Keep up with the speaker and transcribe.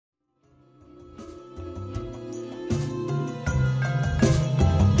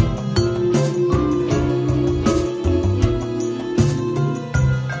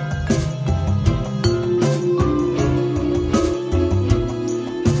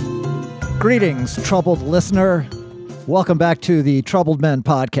Greetings, troubled listener. Welcome back to the Troubled Men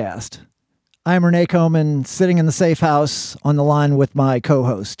podcast. I'm Renee Coman, sitting in the safe house on the line with my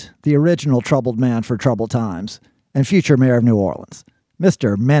co-host, the original troubled man for troubled times, and future mayor of New Orleans,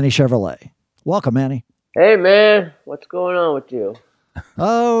 Mr. Manny Chevrolet. Welcome, Manny. Hey, man. What's going on with you?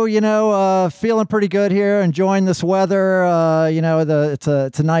 Oh, feeling pretty good here, enjoying this weather. It's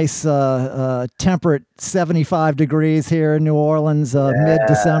a nice temperate 75 degrees here in New Orleans,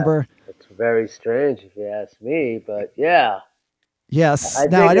 mid-December. It's very strange if you ask me, but yeah. Yes.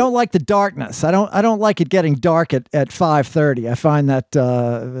 Now I don't like the darkness. I don't like it getting dark at 5:30. I find that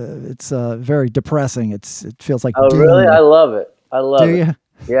it's very depressing. It feels like doom. Really? I love it. Do you?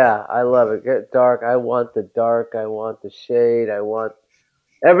 Yeah, I love it. Get dark. I want the dark. I want the shade. I want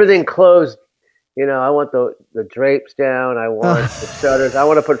everything closed. You know, I want the drapes down. I want the shutters. I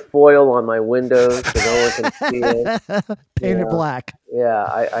want to put foil on my windows so no one can see it. Painted black. Yeah,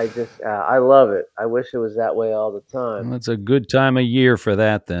 I love it. I wish it was that way all the time. Well, it's a good time of year for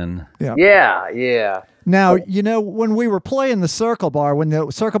that then. Yeah. Now, when we were playing the Circle Bar, when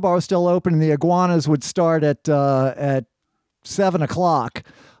the Circle Bar was still open and the iguanas would start at 7:00,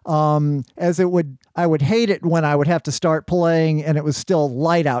 I would hate it when I would have to start playing and it was still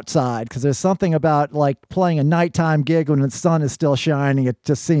light outside, because there's something about like playing a nighttime gig when the sun is still shining. It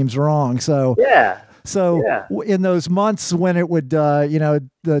just seems wrong. So in those months when it would,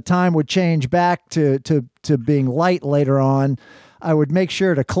 the time would change back to being light later on, I would make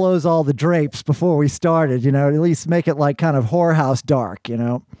sure to close all the drapes before we started, at least make it like kind of whorehouse dark,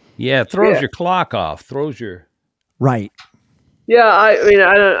 Yeah, it throws your clock off, Right. Yeah, I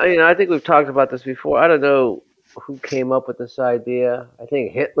think we've talked about this before. I don't know who came up with this idea. I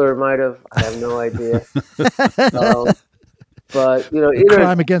think Hitler might have. I have no idea. But either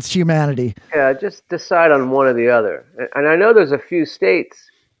crime against humanity. Yeah, just decide on one or the other. And I know there's a few states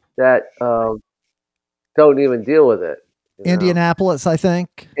that don't even deal with it. Indianapolis, I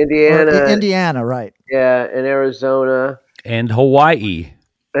think. Indiana, right? Yeah, and Arizona and Hawaii.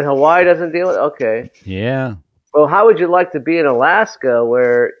 And Hawaii doesn't deal with it? Okay. Yeah. Well, how would you like to be in Alaska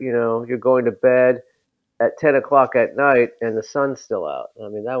where, you're going to bed at 10 o'clock at night and the sun's still out? I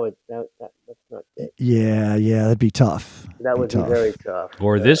mean, that's not good. Yeah, that'd be tough. That would be very tough.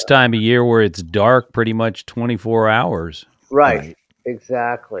 Or this time of year where it's dark pretty much 24 hours. Right.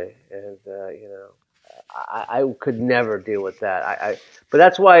 Exactly. And, I could never deal with that. But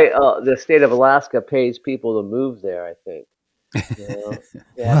that's why the state of Alaska pays people to move there, I think.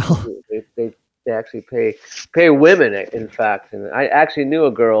 They actually pay women, in fact. And I actually knew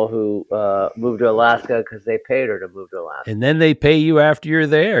a girl who moved to Alaska because they paid her to move to Alaska. And then they pay you after you're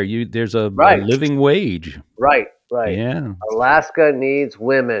there. There's a living wage. Right. Yeah. Alaska needs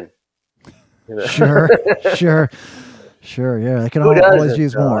women. Sure. Yeah, they can always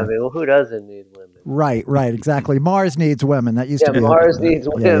use more. I mean, who doesn't need women? Right. Exactly. Mars needs women. That used to be. Mars needs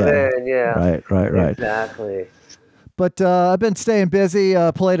women. Yeah. Right. Exactly. But I've been staying busy.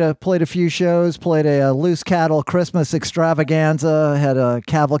 Played a few shows. Played a Loose Cattle Christmas extravaganza. Had a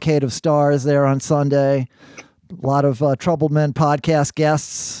cavalcade of stars there on Sunday. A lot of Troubled Men podcast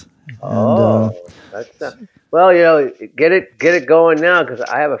guests. Get it going now, because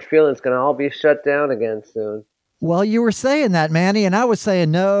I have a feeling it's going to all be shut down again soon. Well, you were saying that, Manny, and I was saying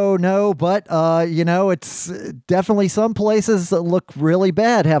no, but it's definitely some places that look really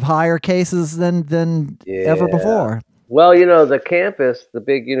bad, have higher cases than ever before. Well, the campus, the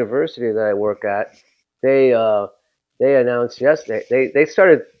big university that I work at, they announced yesterday they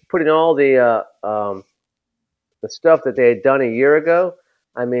started putting all the stuff that they had done a year ago.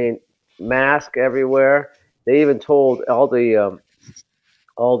 I mean, mask everywhere. They even told all the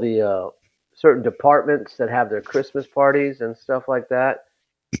certain departments that have their Christmas parties and stuff like that,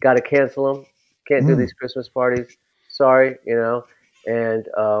 got to cancel them. Can't do these Christmas parties. Sorry, And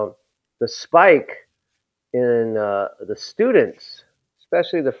the spike in the students,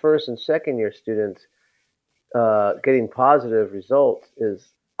 especially the first and second year students, getting positive results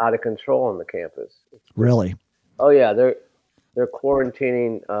is out of control on the campus. Really? Oh yeah, they're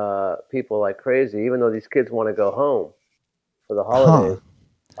quarantining people like crazy, even though these kids want to go home for the holidays.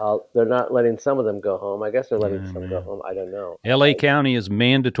 They're not letting some of them go home. I guess they're letting some go home. I don't know. L.A. County is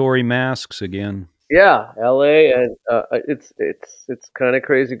mandatory masks again. Yeah, L.A. and it's kind of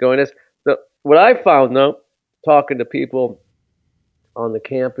crazy going this. What I found though, talking to people on the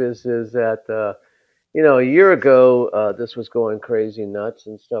campus, is that a year ago this was going crazy nuts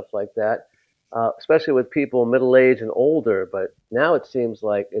and stuff like that, especially with people middle age and older. But now it seems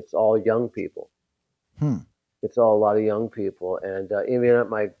like it's all young people. It's all a lot of young people, and even at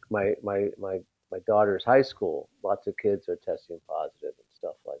my daughter's high school, lots of kids are testing positive and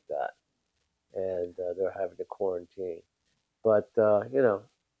stuff like that.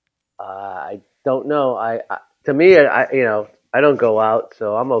 I don't know. To me, I don't go out,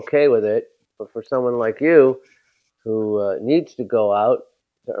 so I'm okay with it. But for someone like you who needs to go out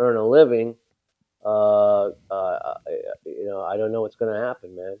to earn a living, I don't know what's going to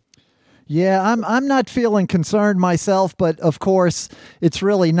happen, man. Yeah, I'm not feeling concerned myself, but of course, it's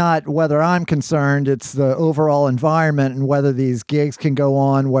really not whether I'm concerned. It's the overall environment and whether these gigs can go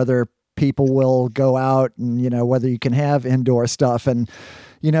on, whether people will go out, and whether you can have indoor stuff. And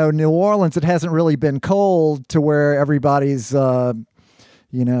New Orleans, it hasn't really been cold to where everybody's huddling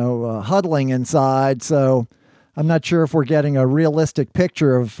inside. So I'm not sure if we're getting a realistic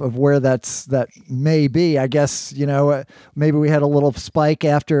picture of where that may be. I guess, maybe we had a little spike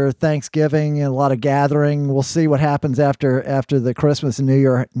after Thanksgiving and a lot of gathering. We'll see what happens after the Christmas and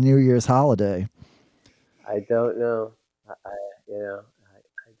New Year's holiday. I don't know. I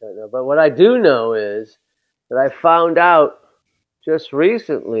don't know. But what I do know is that I found out just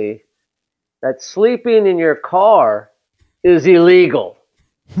recently that sleeping in your car is illegal.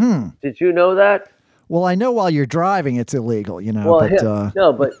 Did you know that? Well, I know while you're driving, it's illegal, Well, but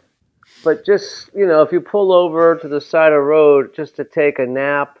no, but just if you pull over to the side of the road just to take a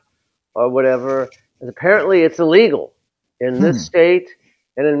nap or whatever, apparently it's illegal in this state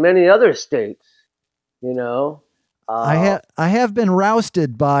and in many other states. I have been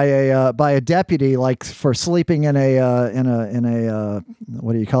rousted by a deputy, like for sleeping in a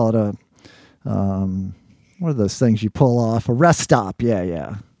what do you call it, what are those things you pull off, a rest stop?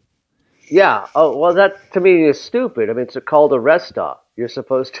 Yeah. Yeah. Oh, well, that to me is stupid. I mean, it's called a rest stop. You're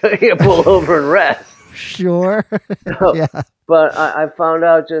supposed to pull over and rest. Sure. Yeah. But I found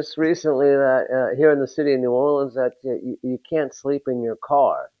out just recently that here in the city of New Orleans that you can't sleep in your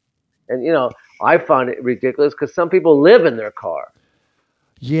car. And, I found it ridiculous because some people live in their car.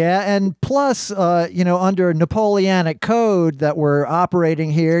 Yeah, and plus, under Napoleonic code that we're operating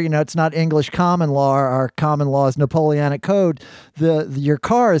here, it's not English common law. Our common law is Napoleonic code. Your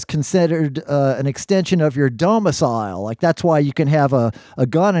car is considered an extension of your domicile. Like that's why you can have a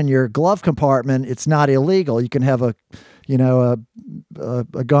gun in your glove compartment. It's not illegal. You can have a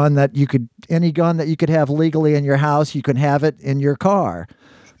gun any gun that you could have legally in your house. You can have it in your car.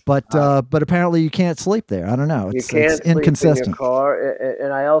 But apparently you can't sleep there. I don't know. It's inconsistent. Sleep in your car.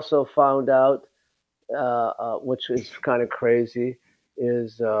 And I also found out, which is kind of crazy,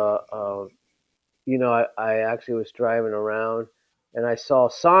 is I actually was driving around and I saw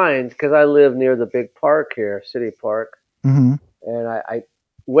signs because I live near the big park here, City Park, and I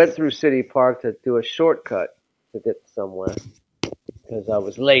went through City Park to do a shortcut to get somewhere because I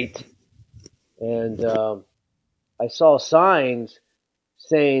was late, and I saw signs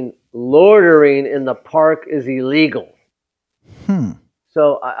saying loitering in the park is illegal.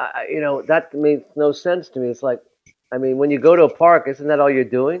 So that makes no sense to me. It's like, I mean, when you go to a park, isn't that all you're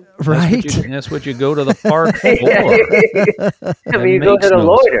doing? Right. That's what you go to the park for. I mean, you go there to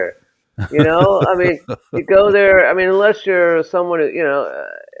loiter. I mean, you go there. I mean, unless you're someone,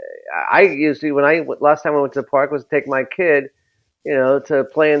 I usually last time I went to the park was to take my kid, to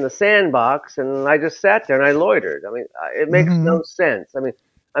play in the sandbox, and I just sat there and I loitered. I mean, it makes no sense.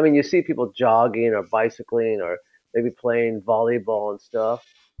 I mean, you see people jogging or bicycling or maybe playing volleyball and stuff.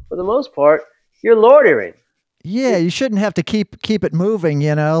 For the most part, you're loitering. Yeah, you shouldn't have to keep it moving,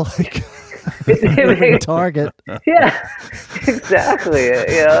 like moving target. Yeah, exactly.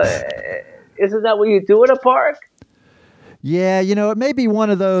 Isn't that what you do at a park? Yeah, it may be one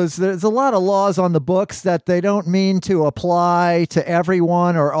of those. There's a lot of laws on the books that they don't mean to apply to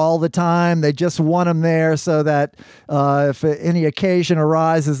everyone or all the time. They just want them there so that if any occasion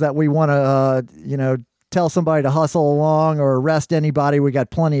arises that we want to, tell somebody to hustle along or arrest anybody, we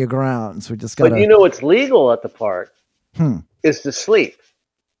got plenty of grounds. We just got. But what's legal at the park is to sleep.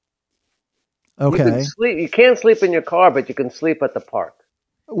 Okay. You can sleep. You can't sleep in your car, but you can sleep at the park.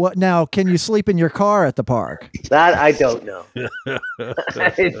 What now? Can you sleep in your car at the park? That I don't know.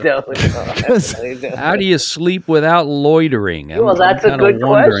 I don't know. How do you sleep without loitering? Well, that's a good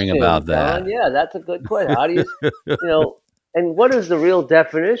wondering question. About that. Don. Yeah, that's a good question. How do you, and what is the real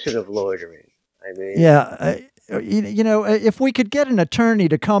definition of loitering? I mean, yeah. If we could get an attorney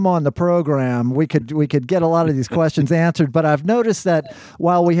to come on the program, we could get a lot of these questions answered. But I've noticed that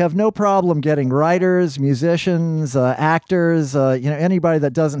while we have no problem getting writers, musicians, actors, anybody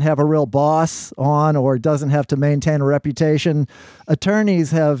that doesn't have a real boss on or doesn't have to maintain a reputation,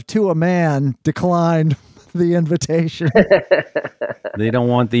 attorneys have to a man declined the invitation. They don't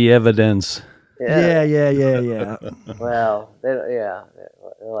want the evidence. Yeah. Well, they're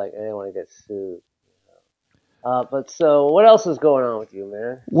like they don't want to get sued. But so what else is going on with you,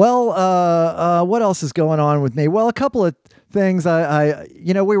 man? Well, what else is going on with me? Well, a couple of things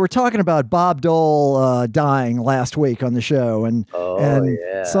we were talking about Bob Dole dying last week on the show, and Oh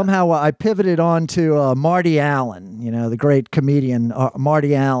yeah. somehow I pivoted on to Marty Allen. The great comedian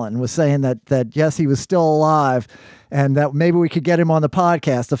Marty Allen was saying that yes, he was still alive, and that maybe we could get him on the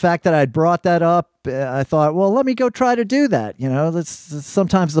podcast. The fact that I'd brought that up, I thought, well, let me go try to do that.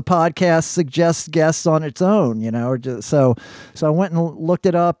 Sometimes the podcast suggests guests on its own. So I went and looked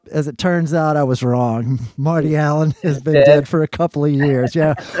it up. As it turns out, I was wrong. Marty Allen has been dead for a couple of years.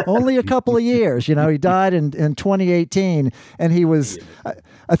 Yeah, only a couple of years. He died in 2018, and he was.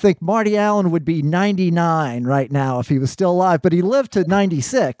 I think Marty Allen would be 99 right now if he was still alive, but he lived to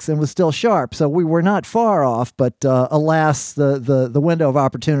 96 and was still sharp. So we were not far off, but alas, the window of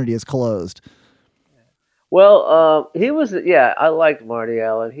opportunity is closed. Well, he was. Yeah, I liked Marty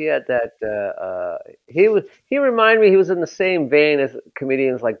Allen. He had that. He reminded me. He was in the same vein as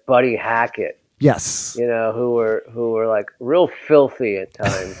comedians like Buddy Hackett. Yes. Who were like real filthy at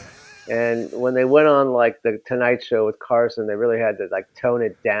times. And when they went on like the Tonight Show with Carson, they really had to like tone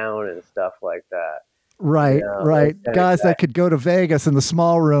it down and stuff like that. Right, right. Guys that could go to Vegas in the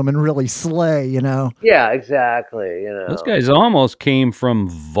small room and really slay, Yeah, exactly. Those guys almost came from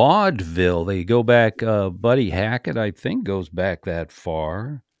vaudeville. They go back, Buddy Hackett, I think, goes back that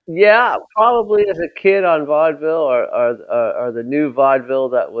far. Yeah, probably as a kid on vaudeville or the new vaudeville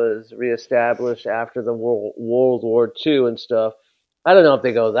that was reestablished after the World War II and stuff. I don't know if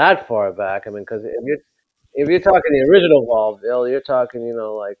they go that far back. I mean, because if you're talking the original vaudeville, you're talking,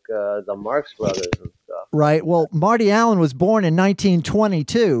 like the Marx Brothers and stuff. Right. Well, Marty Allen was born in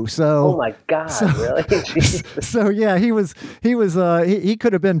 1922. So. Oh my God! Really? So yeah, he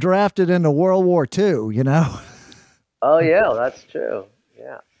could have been drafted into World War II. Oh yeah, that's true.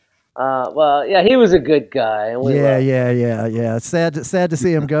 Yeah. Well, yeah, he was a good guy. And yeah. Sad to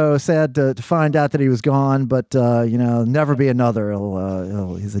see him go. Sad to find out that he was gone. But never be another.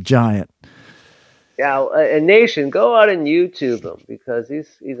 He's a giant. Yeah, a Nation, go out and YouTube him because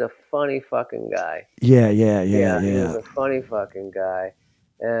he's a funny fucking guy. Yeah. He's a funny fucking guy,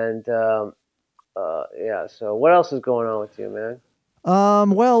 and yeah. So what else is going on with you, man?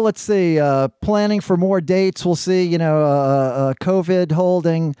 Well, let's see. Planning for more dates. We'll see. COVID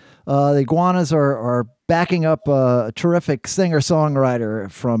holding. The Iguanas are backing up a terrific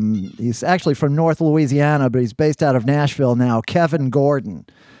singer-songwriter he's actually from North Louisiana, but he's based out of Nashville now, Kevin Gordon.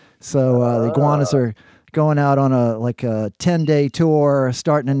 So the Iguanas are going out on a 10-day tour,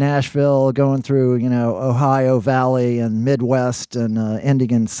 starting in Nashville, going through, Ohio Valley and Midwest and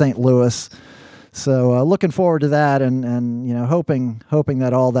ending in St. Louis. So looking forward to that and hoping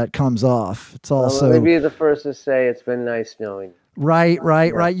that all that comes off. It's also let me be the first to say it's been nice knowing you.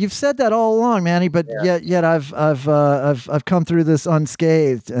 Right. You've said that all along, Manny, but yet I've come through this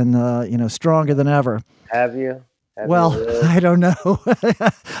unscathed and stronger than ever. Have you? Well, really? I don't know.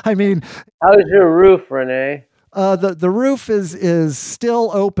 I mean, how's your roof, Renee? The roof is still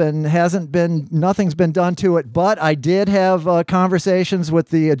open. Nothing's been done to it. But I did have conversations with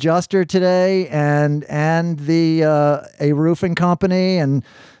the adjuster today and a roofing company, and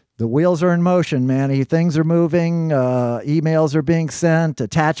the wheels are in motion, Manny. Things are moving. Emails are being sent.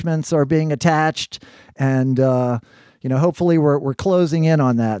 Attachments are being attached, and hopefully we're closing in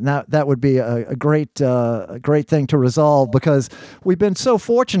on that, and that would be a great thing to resolve, because we've been so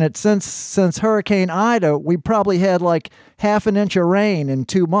fortunate since Hurricane Ida. We probably had like half an inch of rain in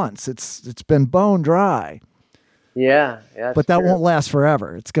 2 months. It's been bone dry. Yeah, but that won't last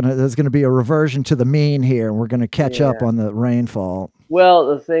forever. There's gonna be a reversion to the mean here, and we're gonna catch up on the rainfall. Well,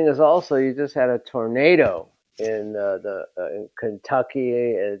 the thing is also you just had a tornado in in Kentucky.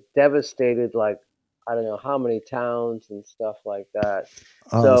 It devastated I don't know how many towns and stuff like that.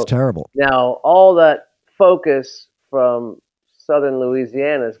 Oh, so it's terrible. Now all that focus from southern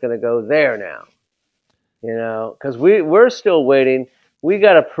Louisiana is going to go there now. Because we're still waiting. We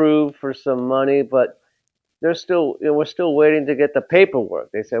got approved for some money, but we're still waiting to get the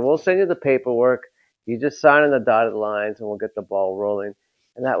paperwork. They said we'll send you the paperwork. You just sign on the dotted lines, and we'll get the ball rolling.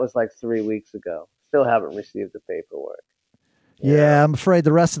 And that was like 3 weeks ago. Still haven't received the paperwork. Yeah, I'm afraid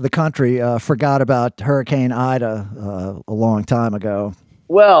the rest of the country forgot about Hurricane Ida a long time ago.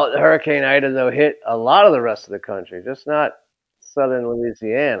 Well, Hurricane Ida, though, hit a lot of the rest of the country, just not southern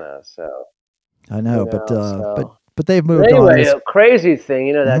Louisiana. So I know, but they've moved on. Anyway, a crazy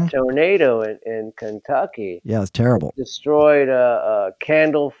thing, that tornado in Kentucky. Yeah, it's terrible. Destroyed a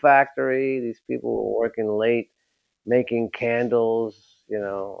candle factory. These people were working late making candles. I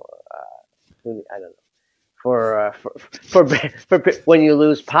don't know. For when you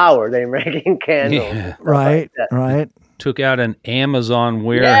lose power, they're making candles. Yeah. Right. took out an Amazon Yeah,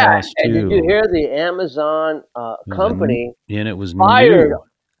 warehouse and did you too. hear the Amazon It was company and it was fired? new.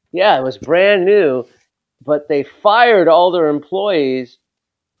 Yeah, it was brand new, but they fired all their employees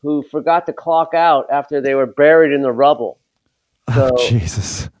who forgot to clock out after they were buried in the rubble. Oh, So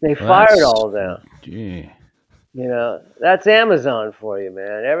Jesus. they Well, fired all of them. Gee. You know, that's Amazon for you,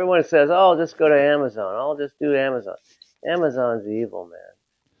 man. Everyone says, "Oh, just go to Amazon. I'll just do Amazon." Amazon's evil, man.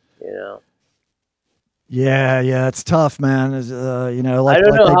 You know, Yeah, it's tough, man. You know, I like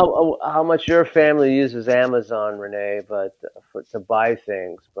don't like know they how much your family uses Amazon, Renee, but to buy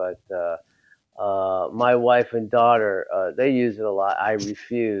things. But my wife and daughter, they use it a lot. I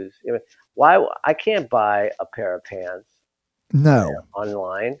refuse. I mean, why? I can't buy a pair of pants no.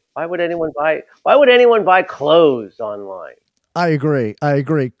 online. Why would anyone buy? Why would anyone buy clothes online? I agree. I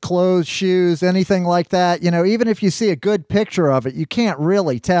agree. Clothes, shoes, anything like that. You know, even if you see a good picture of it, you can't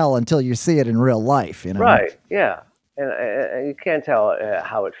really tell until you see it in real life, you know? Right. Yeah. And you can't tell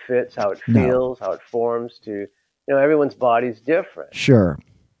how it fits, how it No. feels, how it forms to, everyone's body's different. Sure.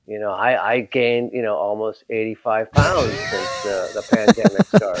 I gained, almost 85 pounds since the pandemic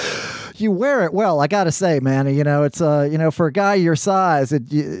started. You wear it well, I got to say, man. You know, it's for a guy your size,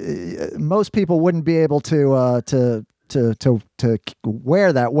 most people wouldn't be able to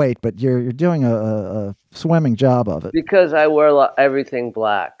wear that weight, but you're doing a swimming job of it. Because I wear everything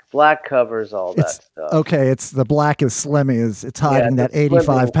black. Black covers all that It's stuff. okay. It's the black is slimmy. It's Yeah, hiding that it's a slimming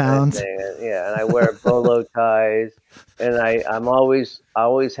 85 pounds. thing. And I wear bolo ties, and I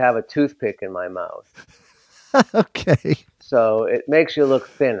always have a toothpick in my mouth, Okay. so it makes you look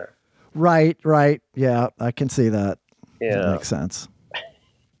thinner. Right. Yeah, I can see that. That Yeah. makes sense.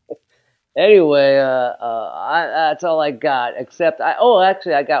 Anyway, that's all I got. Except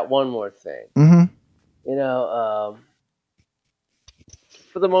actually, I got one more thing. Mm-hmm. You know,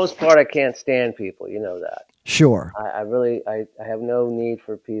 for the most part, I can't stand people. You know that. Sure. I have no need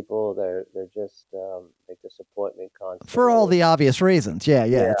for people. They're just they disappoint me constantly. For all the obvious reasons. Yeah.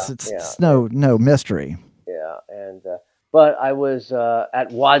 Yeah, It's no mystery. Yeah, and but I was at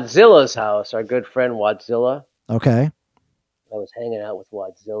Wadzilla's house. Our good friend Wadzilla. Okay. I was hanging out with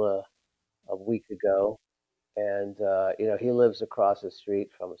Wadzilla a week ago, and he lives across the street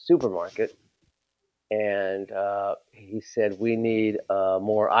from a supermarket, and he said we need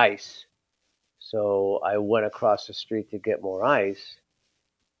more ice. So I went across the street to get more ice,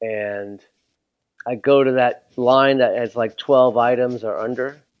 and I go to that line that has like 12 items or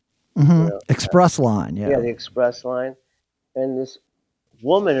under. Mm-hmm. You know, Express line. yeah, Yeah. the express line, and this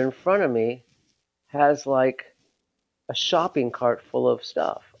woman in front of me has like a shopping cart full of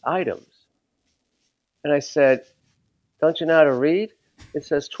stuff, items, and I said, "Don't you know how to read? It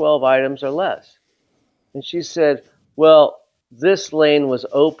says 12 items or less." And she said, "Well, this lane was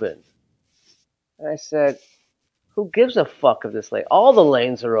open." And I said, "Who gives a fuck of this lane? All the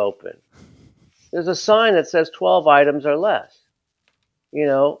lanes are open. There's a sign that says 12 items or less.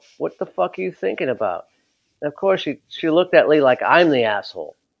 What the fuck are you thinking about?" And of course, she looked at Lee like I'm the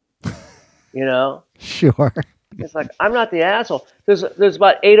asshole. Sure. It's like I'm not the asshole. There's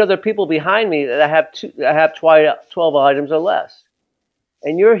about 8 other people behind me that have 12 items or less,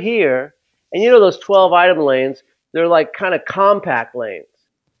 and you're here, and those 12 item lanes. They're like kind of compact lanes.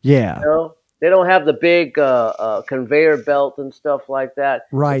 Yeah. They don't have the big conveyor belt and stuff like that.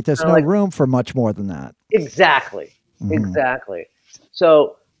 Right. There's no room for much more than that. Exactly. Mhm. Exactly.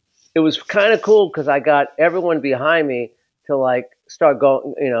 So it was kind of cool because I got everyone behind me to like start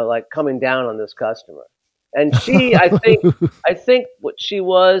going, like coming down on this customer. And she, I think what she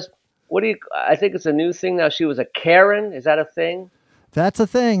was, I think it's a new thing now. She was a Karen. Is that a thing? That's a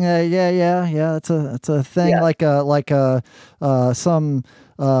thing. Yeah. It's a thing. Yeah. Some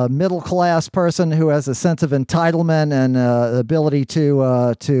middle class person who has a sense of entitlement and ability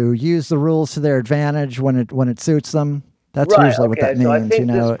to use the rules to their advantage when it suits them. That's Right, usually what that means. So I think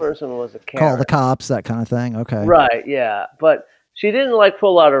this person was a Karen. Call the cops, that kind of thing. Okay. Right. Yeah. But she didn't like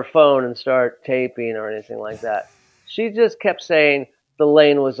pull out her phone and start taping or anything like that. She just kept saying the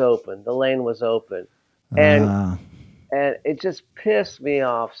lane was open. The lane was open. And it just pissed me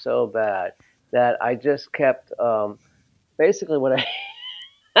off so bad that I just kept basically what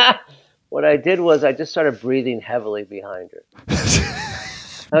I did was I just started breathing heavily behind her. I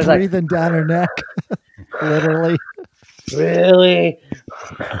was breathing down her neck, literally. Really?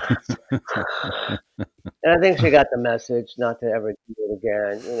 And I think she got the message not to ever do it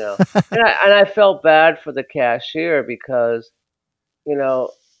again, And I felt bad for the cashier because, these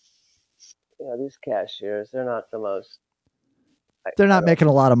cashiers, they're not the most They're not making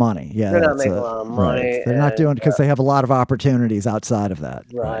a lot of money. Yeah, they're not making a lot of money. Right. They're not doing it because they have a lot of opportunities outside of that.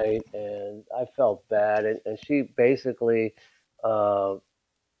 Right. And I felt bad, and she basically, uh,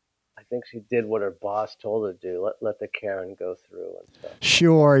 I think she did what her boss told her to do. Let the Karen go through and stuff.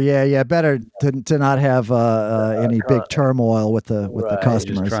 Sure. Yeah. Better to not have any big turmoil with the Right.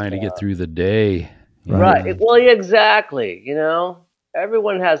 customers. Just trying to get through the day. Right. Well, yeah, exactly.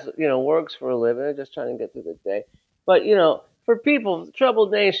 Everyone has, works for a living. They're just trying to get through the day. But, for people,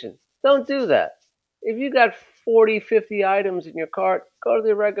 troubled nations, don't do that. If you got 40, 50 items in your cart, go to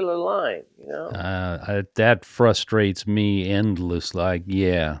the regular line, That frustrates me endless. Like,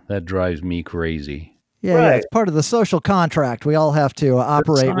 that drives me crazy. Yeah, it's part of the social contract. We all have to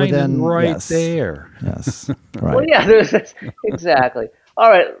operate within. Right there. Yes. Right. Well, yeah, exactly. All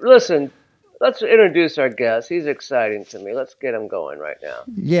right, listen. Let's introduce our guest. He's exciting to me. Let's get him going right now.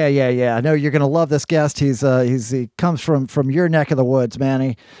 Yeah. I know you're going to love this guest. He comes from your neck of the woods,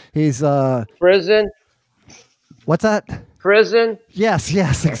 Manny. He's prison. What's that? Prison. Yes,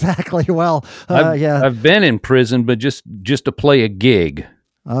 exactly. Well, I've been in prison, but just to play a gig.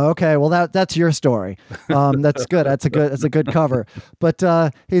 Okay, well that's your story. That's good. That's a good cover.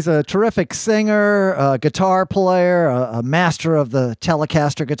 But he's a terrific singer, a guitar player, a master of the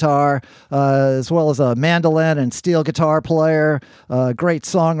Telecaster guitar, as well as a mandolin and steel guitar player. Great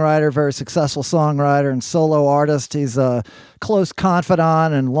songwriter, very successful songwriter and solo artist. He's a close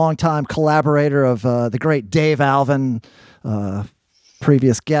confidant and longtime collaborator of the great Dave Alvin,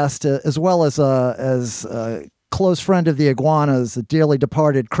 previous guest, as well as close friend of the Iguanas, the dearly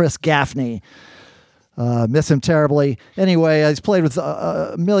departed Chris Gaffney. Miss him terribly. Anyway, he's played with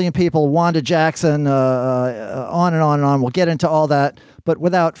a million people, Wanda Jackson, on and on and on. We'll get into all that. But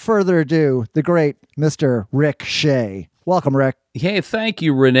without further ado, the great Mr. Rick Shea. Welcome, Rick. Hey, thank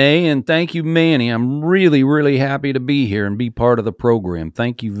you, Renee, and thank you, Manny. I'm really, really happy to be here and be part of the program.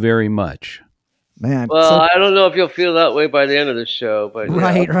 Thank you very much. Man, well, I don't know if you'll feel that way by the end of the show, but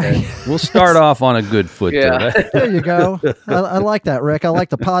right. We'll start off on a good foot. There you go. I like that, Rick. I like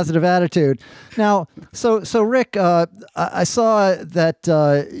the positive attitude. Now, so Rick, I saw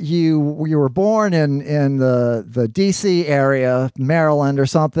that you were born in the D.C. area, Maryland or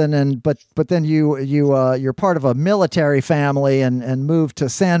something, but then you're part of a military family and moved to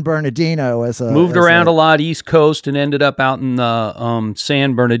San Bernardino moved around a lot East Coast and ended up out in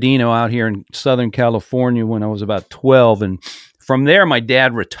San Bernardino out here in Southern California when I was about 12, and from there my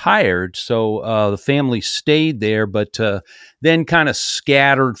dad retired, so the family stayed there, but then kind of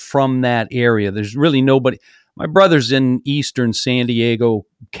scattered from that area. There's really nobody. My brother's in eastern San Diego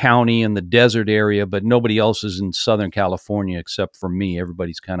County in the desert area, but nobody else is in Southern California except for me.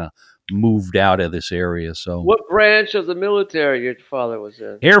 Everybody's kind of moved out of this area. So, what branch of the military your father was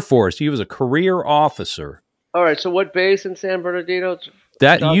in? Air Force. He was a career officer. All right, so what base in San Bernardino?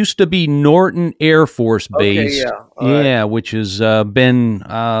 That used to be Norton Air Force Base. Okay, right. Which has been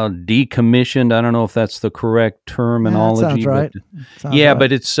decommissioned. I don't know if that's the correct terminology. Sounds right.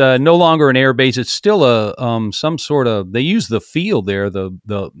 But it's no longer an air base. It's still a some sort of. They use the field there. The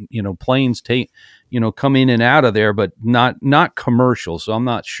planes come in and out of there, but not commercial. So I'm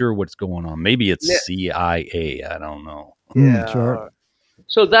not sure what's going on. Maybe it's CIA. I don't know. Yeah, sure.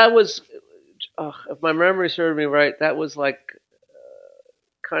 So that was, if my memory serves me right, that was like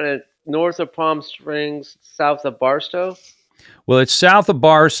kind of north of Palm Springs, south of Barstow. Well, it's south of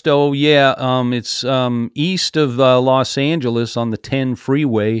Barstow. Yeah, it's east of Los Angeles on the 10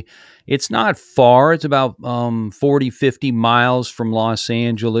 freeway. It's not far. It's about 40, 50 miles from Los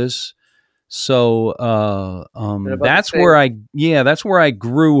Angeles. So that's where I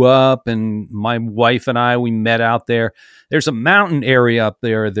grew up, and my wife and we met out there. There's a mountain area up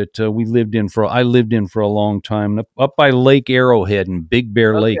there that I lived in for a long time, up by Lake Arrowhead and Big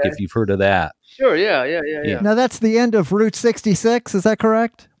Bear Lake, if you've heard of that. Sure, yeah. Now that's the end of Route 66, is that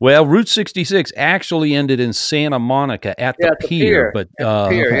correct? Well, Route 66 actually ended in Santa Monica at the pier. But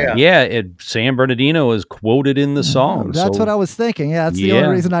San Bernardino is quoted in the song. That's what I was thinking. Yeah, that's the only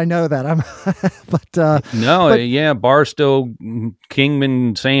reason I know that. Barstow,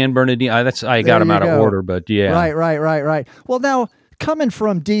 Kingman, San Bernardino. I got them out of order, but yeah. Right. Well, now, coming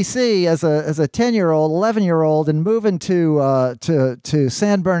from D.C. as a 10-year-old, 11-year-old, and moving to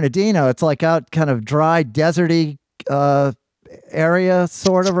San Bernardino, it's like out kind of dry, deserty area,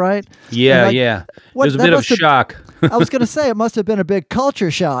 sort of, right? Yeah, Like, yeah. what There's a that bit of must have, shock. I was going to say it must have been a big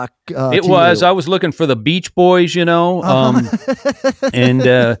culture shock It to was. you. I was looking for the Beach Boys, and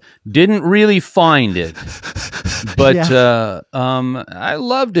didn't really find it. But Yeah. I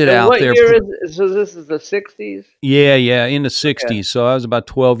loved it And out what there. year is so? This is the '60s. Yeah, yeah, in the Okay. '60s. So I was about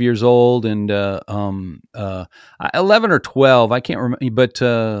 12 years old, and 11 or 12. I can't remember, but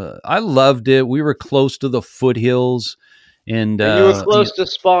I loved it. We were close to the foothills, and And you were close to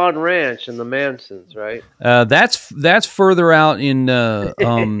Spawn Ranch and the Mansons, right? that's further out in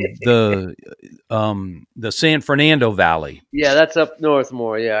the San Fernando Valley. Yeah, that's up north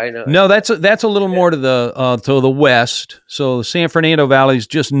more. Yeah, I know. No, that's a little more to the west. So the San Fernando Valley is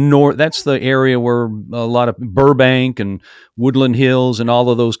just north. That's the area where a lot of Burbank and Woodland Hills and all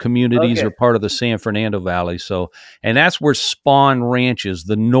of those communities Okay. are part of the San Fernando Valley. So, and that's where Spawn Ranch is,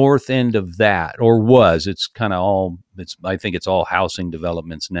 the north end of that, or was. It's kind of all. I think it's all housing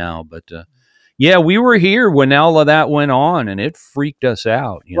developments now, but. Yeah, we were here when all of that went on, and it freaked us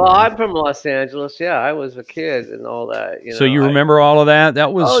out. Well, I'm from Los Angeles. Yeah, I was a kid and all that. So you remember all of that? That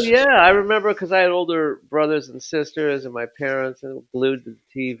Oh was yeah, I remember because I had older brothers and sisters, and my parents and glued to the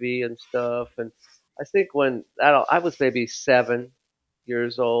TV and stuff. And I think when I was maybe 7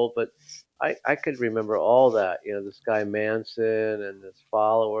 years old, but I could remember all that. This guy Manson and his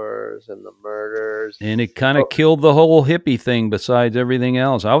followers and the murders. and it kind Oh, of killed the whole hippie thing. Besides everything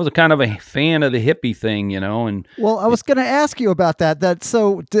else, I was a kind of a fan of the hippie thing, and Well, I was going to ask you about that.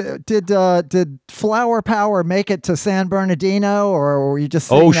 So did Flower Power make it to San Bernardino, or were you just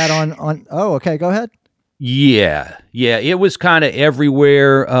seeing Oh, that on? Oh, okay, go ahead. yeah, it was kind of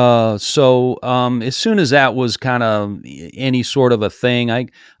everywhere. So as soon as that was kind of any sort of a thing,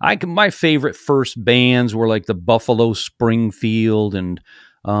 my favorite first bands were like the Buffalo Springfield, and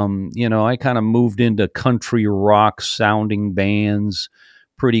I kind of moved into country rock sounding bands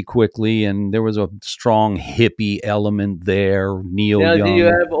pretty quickly, and there was a strong hippie element there. Neil now, do you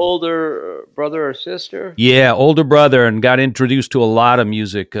Young. have older brother or sister? Yeah, older brother, and got introduced to a lot of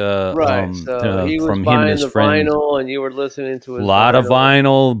music Right. So he was from him and buying his the friends. vinyl, and you were listening to A his lot of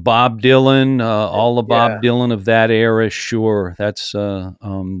vinyl. vinyl, Bob Dylan, all the Yeah. Bob Dylan of that era. Sure, that's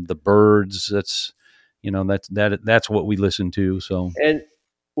the Byrds. That's what we listened to. So And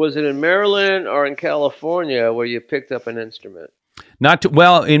was it in Maryland or in California where you picked up an instrument?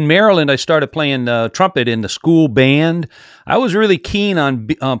 well, in Maryland, I started playing trumpet in the school band. I was really keen on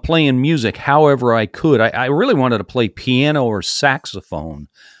playing music, however I could. I really wanted to play piano or saxophone,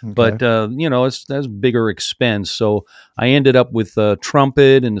 but that's bigger expense. So I ended up with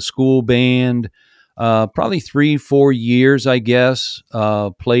trumpet in the school band. Probably 3-4 years, I guess.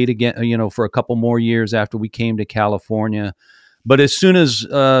 Played again, for a couple more years after we came to California. But as soon as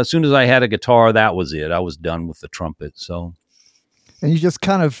I had a guitar, that was it. I was done with the trumpet. So. And you just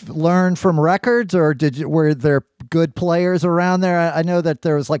kind of learned from records, or were there good players around there? I know that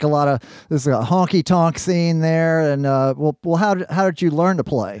there was like there's a honky tonk scene there, and how did you learn to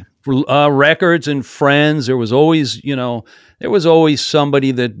play? Records and friends. There was always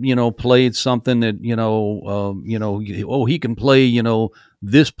somebody that played something that he can play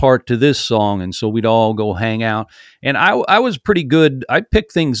this part to this song, and so we'd all go hang out. And I was pretty good. I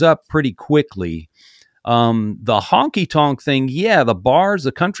picked things up pretty quickly. The honky tonk thing, yeah, the bars,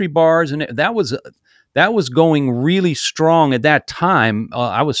 the country bars, and that was going really strong at that time.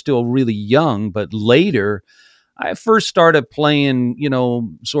 I was still really young, but later I first started playing,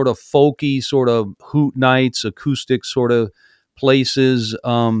 sort of folky, sort of hoot nights, acoustic sort of places.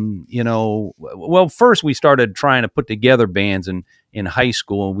 Well, first we started trying to put together bands in high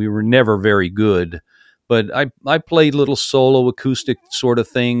school, and we were never very good. But I played little solo acoustic sort of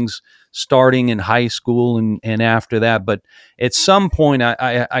things starting in high school and after that. But at some point,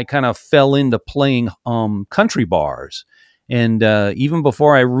 I kind of fell into playing country bars. And even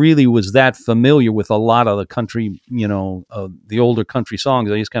before I really was that familiar with a lot of the country, the older country songs,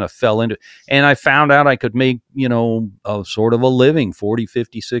 I just kind of fell into it. And I found out I could make, a sort of a living, 40,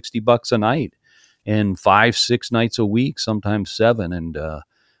 50, 60 bucks a night, and 5-6 nights a week, sometimes 7. And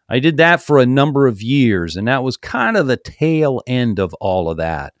I did that for a number of years, and that was kind of the tail end of all of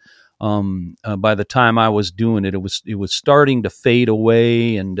that. By the time I was doing it, it was starting to fade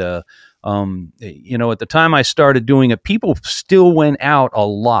away, and at the time I started doing it, people still went out a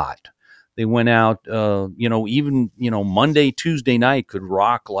lot. They went out, even Monday, Tuesday night could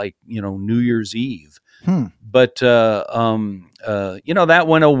rock like New Year's Eve. But that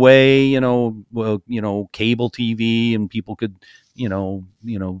went away. Cable TV, and people could,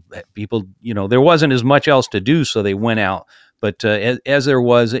 there wasn't as much else to do, so they went out. But as there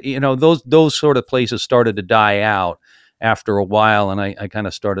was, those sort of places started to die out, after a while, and I kind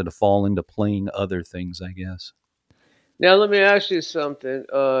of started to fall into playing other things, I guess. Now let me ask you something.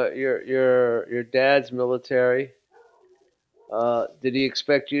 Your dad's military. Did he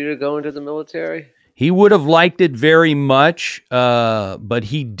expect you to go into the military? He would have liked it very much, but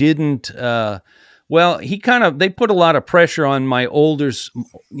he didn't. Well, they put a lot of pressure on my the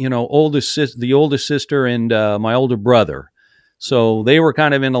oldest sister and my older brother. So they were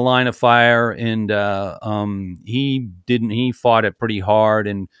kind of in the line of fire, and he didn't. He fought it pretty hard,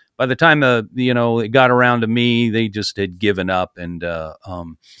 and by the time it got around to me, they just had given up, and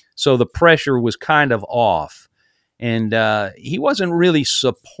so the pressure was kind of off. And he wasn't really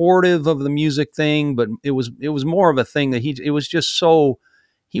supportive of the music thing, but it was more of a thing that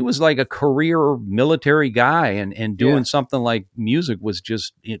he was like a career military guy, and doing something like music was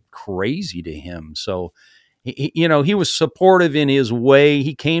just crazy to him. So he was supportive in his way.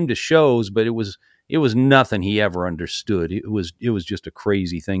 He came to shows, but it was nothing he ever understood. It was just a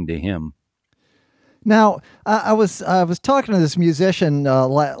crazy thing to him. Now, I was talking to this musician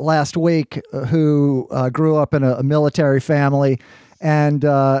last week who grew up in a military family, and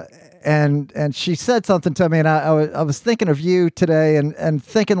she said something to me, and I was thinking of you today, and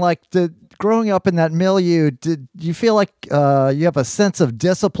thinking like, growing up in that milieu, did you feel like you have a sense of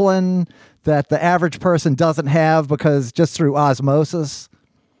discipline that the average person doesn't have because just through osmosis?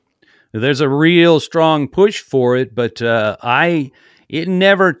 There's a real strong push for it, but it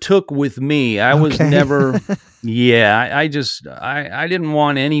never took with me. I was never, I didn't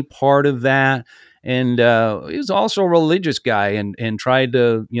want any part of that. And he was also a religious guy, and tried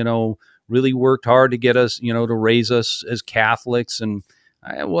to, really worked hard to get us, to raise us as Catholics. And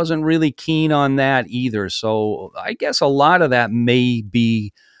I wasn't really keen on that either. So I guess a lot of that may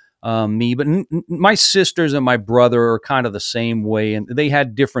be me, but my sisters and my brother are kind of the same way, and they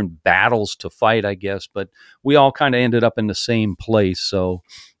had different battles to fight, I guess, but we all kind of ended up in the same place. So,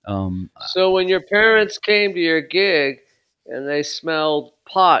 so when your parents came to your gig and they smelled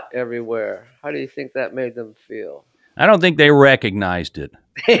pot everywhere, how do you think that made them feel? I don't think they recognized it.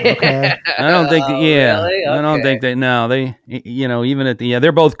 Okay. I don't think, Really? Okay. I don't think even at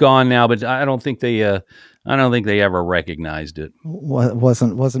they're both gone now, but I don't think they ever recognized it.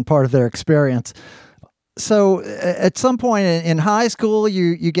 Wasn't part of their experience. So at some point in high school,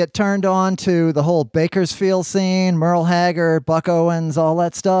 you get turned on to the whole Bakersfield scene, Merle Haggard, Buck Owens, all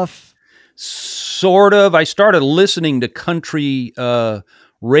that stuff. Sort of. I started listening to country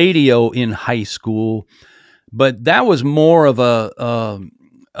radio in high school, but that was more of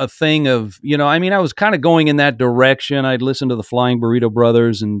a thing of, I was kind of going in that direction. I'd listen to the Flying Burrito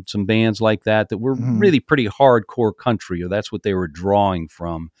Brothers and some bands like that were really pretty hardcore country, or that's what they were drawing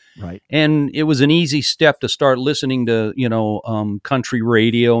from. Right. And it was an easy step to start listening to, country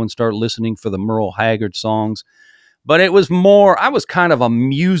radio and start listening for the Merle Haggard songs. But it was I was kind of a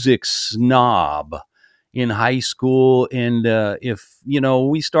music snob in high school. And if,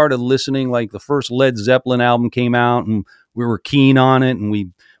 we started listening, like the first Led Zeppelin album came out and we were keen on it, and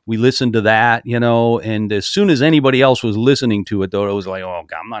we listened to that, and as soon as anybody else was listening to it, though, it was like, oh,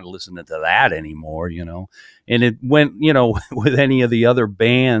 God, I'm not listening to that anymore, and it went, with any of the other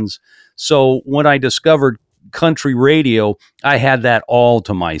bands. So when I discovered country radio, I had that all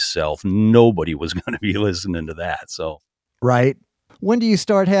to myself. Nobody was going to be listening to that. So, right. When do you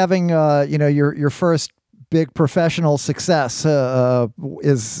start having, your first big professional success?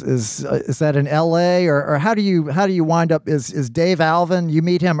 Is that in LA, or how do you wind up? Is Dave Alvin? You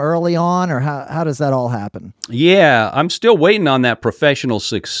meet him early on, or how does that all happen? Yeah, I'm still waiting on that professional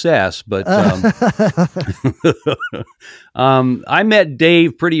success, but I met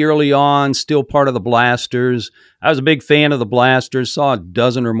Dave pretty early on, still part of the Blasters. I was a big fan of the Blasters, saw a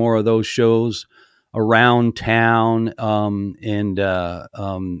dozen or more of those shows around town, and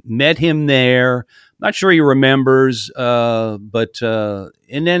met him there. Not sure he remembers, but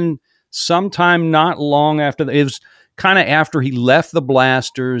and then sometime not long after that, it was kind of after he left the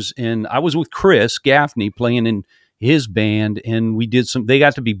Blasters, and I was with Chris Gaffney playing in his band, and they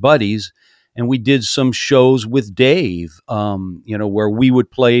got to be buddies, and we did some shows with Dave, where we would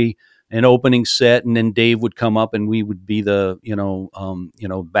play an opening set, and then Dave would come up, and we would be the,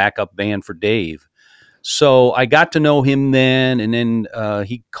 backup band for Dave. So I got to know him then, and then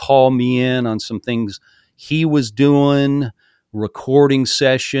he called me in on some things he was doing, recording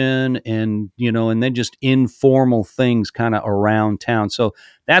session, and then just informal things kind of around town. So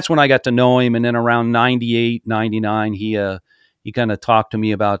that's when I got to know him. And then around 98, 99, he kind of talked to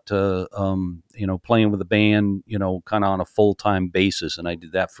me about playing with the band, kind of on a full-time basis, and I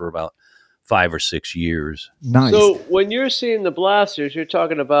did that for about 5 or 6 years. Nice. So when you're seeing the Blasters, you're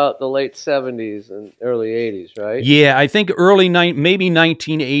talking about the late 70s and early 80s, right? Yeah, I think maybe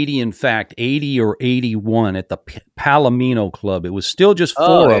 1980, in fact, 80 or 81 at the Palomino Club. It was still just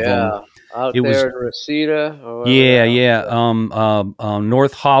four of them. Out It there was, in Reseda. Or yeah.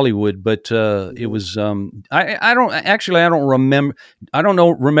 North Hollywood, but it was. I don't remember. I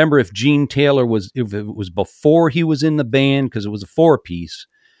don't remember if Gene Taylor if it was before he was in the band, because it was a 4-piece.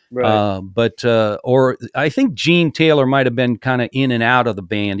 Right. Or I think Gene Taylor might have been kind of in and out of the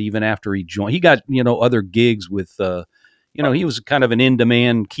band even after he joined. He got other gigs with. He was kind of an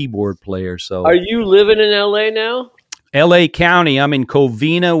in-demand keyboard player. So, are you living in LA now? LA County. I'm in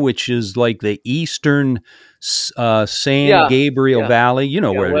Covina, which is like the eastern San Gabriel Valley. You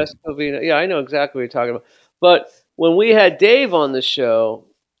know where West Covina. Yeah, I know exactly what you're talking about. But when we had Dave on the show,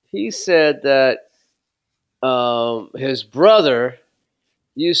 he said that his brother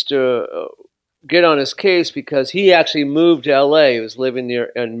used to get on his case because he actually moved to LA. He was living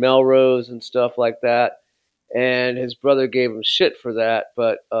near in Melrose and stuff like that. And his brother gave him shit for that.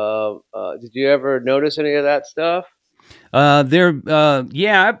 But did you ever notice any of that stuff? I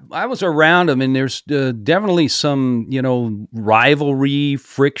was around him, and there's definitely some, rivalry,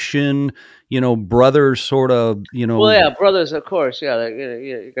 friction, brothers sort of, Well, yeah, brothers, of course, yeah,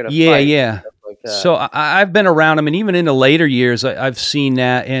 you're gonna yeah, fight yeah. and stuff like that. So I've been around him, and even in the later years, I've seen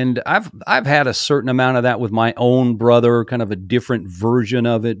that, and I've had a certain amount of that with my own brother, kind of a different version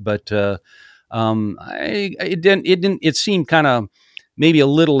of it, but it seemed kind of maybe a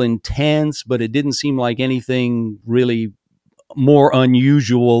little intense, but it didn't seem like anything really more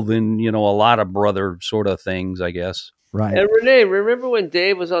unusual than, a lot of brother sort of things, I guess. Right. And Renee, remember when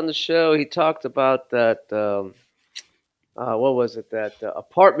Dave was on the show, he talked about that, what was it, that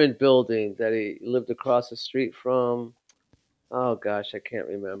apartment building that he lived across the street from? Oh, gosh, I can't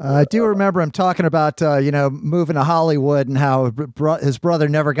remember. I do remember him talking about, moving to Hollywood and how his brother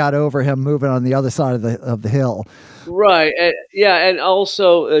never got over him moving on the other side of the hill. Right. And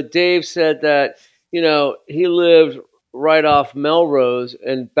also Dave said that, he lived right off Melrose,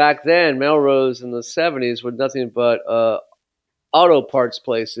 and back then Melrose in the 70s was nothing but auto parts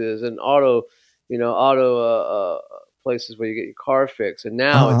places and auto places where you get your car fixed. And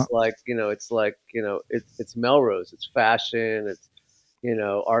now it's Melrose. It's fashion, it's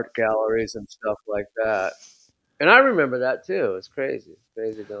art galleries and stuff like that. And I remember that too. It's crazy. It's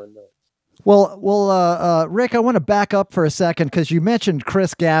crazy going nuts. Well, Rick, I want to back up for a second because you mentioned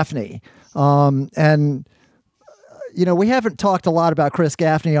Chris Gaffney, and we haven't talked a lot about Chris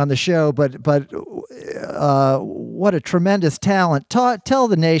Gaffney on the show, but what a tremendous talent. Tell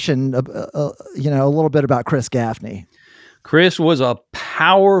the nation, a little bit about Chris Gaffney. Chris was a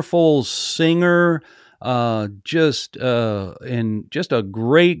powerful singer, just a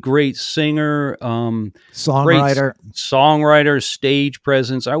great singer, songwriter, stage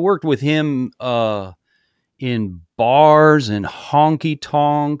presence. I worked with him in bars and honky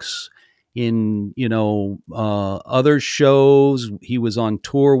tonks, in other shows. He was on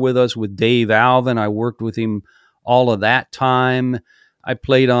tour with us with Dave Alvin. I worked with him all of that time. I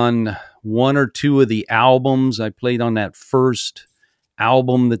played on one or two of the albums. I played on that first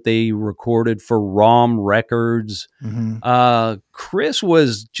album that they recorded for ROM Records. Mm-hmm. Chris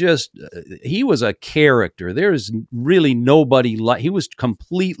was he was a character. There's really nobody he was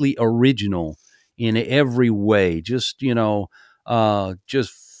completely original in every way. Just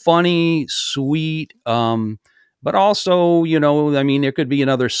funny, sweet, but also, there could be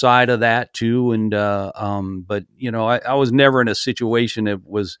another side of that too. And, but I was never in a situation that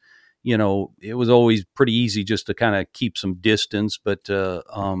was, it was always pretty easy just to kind of keep some distance, but,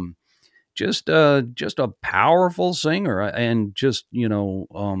 just a powerful singer, and just,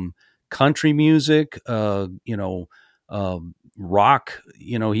 country music, rock,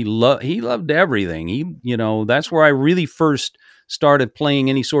 he loved everything. That's where I really first started playing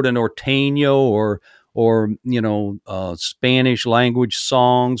any sort of norteño or Spanish language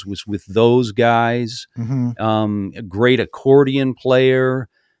songs was with those guys. Mm-hmm. A great accordion player,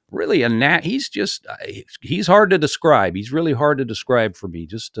 really he's hard to describe. He's really hard to describe for me.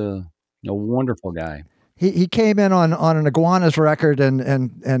 Just a wonderful guy. He came in on an Iguanas record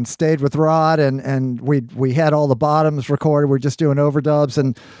and stayed with Rod, and we had all the bottoms recorded. We're just doing overdubs,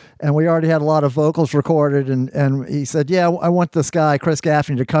 and we already had a lot of vocals recorded, and he said, yeah, I want this guy Chris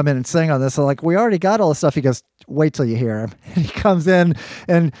Gaffney to come in and sing on this. So we already got all the stuff. He goes, wait till you hear him. And he comes in,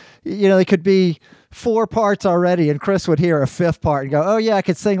 and it could be 4 parts already, and Chris would hear a 5th part and go, oh yeah, I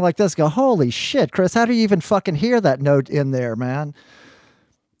could sing like this. Go, holy shit, Chris, how do you even fucking hear that note in there, man?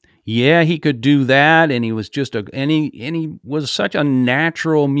 Yeah, he could do that, and he was just he was such a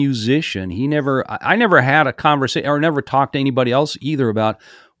natural musician. I never had a conversation or never talked to anybody else either about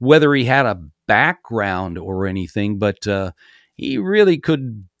whether he had a background or anything, but he really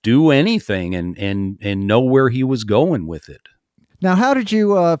could do anything and know where he was going with it. Now, how did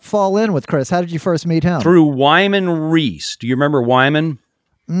you fall in with Chris? How did you first meet him? Through Wyman Reese. Do you remember Wyman?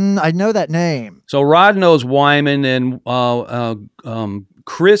 I know that name. So Rod knows Wyman, and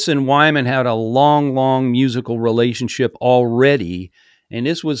Chris and Wyman had a long musical relationship already, and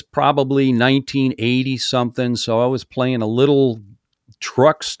this was probably 1980 something. So I was playing a little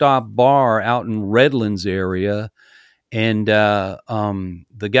truck stop bar out in Redlands area, and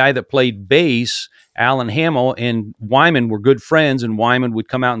the guy that played bass, Alan Hamill, and Wyman were good friends, and Wyman would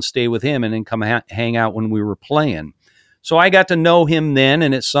come out and stay with him and then come hang out when we were playing. So I got to know him then,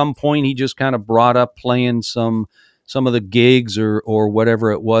 and at some point he just kind of brought up playing some of the gigs or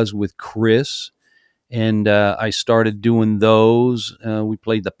whatever it was with Chris, and I started doing those. We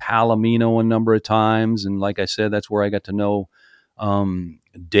played the Palomino a number of times, and like I said, that's where I got to know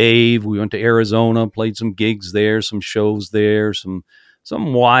Dave. We went to Arizona, played some gigs there, some shows there, some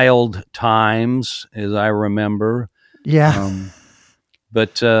wild times, as I remember. Yeah.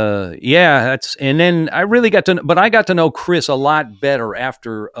 But and then I really got to know Chris a lot better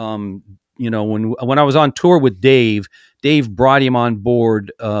after, when I was on tour with Dave brought him on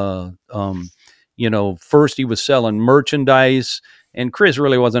board. First he was selling merchandise, and Chris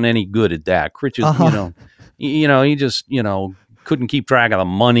really wasn't any good at that. Chris just, he just, couldn't keep track of the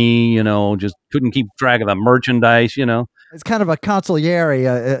money, just couldn't keep track of the merchandise, It's kind of a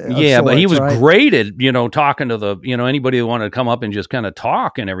consigliere. But he was right? great at, talking to anybody who wanted to come up and just kind of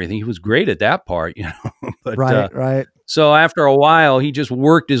talk and everything. He was great at that part, But, right. So after a while, he just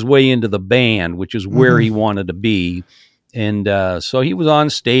worked his way into the band, which is where he wanted to be. And so he was on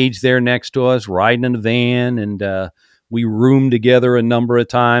stage there next to us, riding in the van, and we roomed together a number of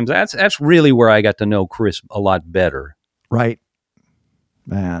times. That's really where I got to know Chris a lot better. Right.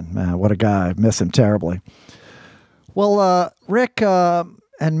 Man, what a guy. I miss him terribly. Well, Rick and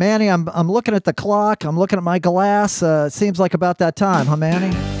Manny, I'm looking at the clock. I'm looking at my glass. It seems like about that time, huh,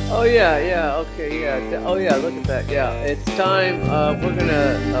 Manny? Oh, yeah, okay, yeah. Oh, yeah, look at that. Yeah, it's time. We're going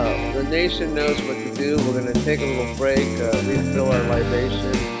to, the nation knows what to do. We're going to take a little break, refill our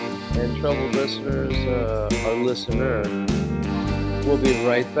libation, and troubled listeners, our listener, we'll be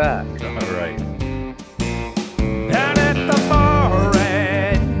right back. All right. Down at the bar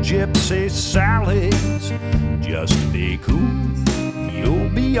at Gypsy Sally's, just be cool, you'll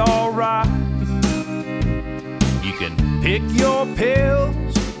be alright. You can pick your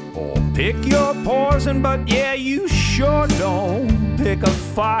pills or pick your poison, but yeah, you sure don't pick a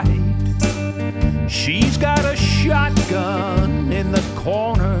fight. She's got a shotgun in the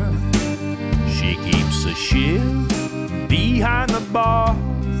corner, she keeps a shiv behind the bar.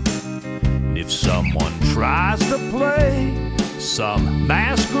 If someone tries to play some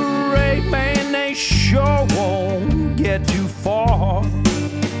masquerade, man, they sure won't get too far.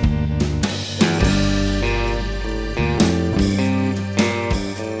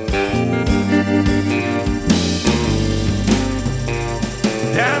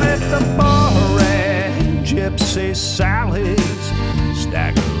 Down at the bar at Gypsy Sally's,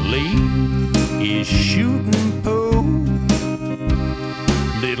 Stagger Lee is shooting pool.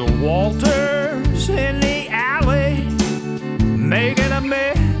 Little Walter's in the alley, making a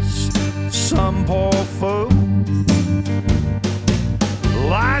mess, some poor fool.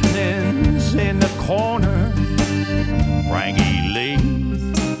 Lightning's in the corner, Frankie Lee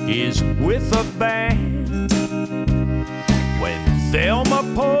is with the band. When Thelma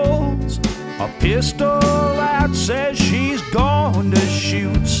pulls a pistol out, says she's going to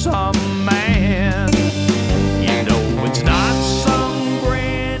shoot some man, you know it's not some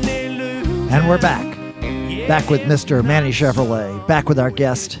grand illusion. And we're back with Mr. Manny Chevrolet, back with our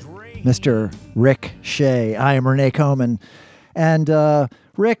guest, Mr. Rick Shea. I am Renee Coman. And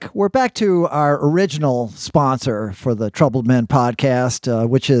Rick, we're back to our original sponsor for the Troubled Men podcast,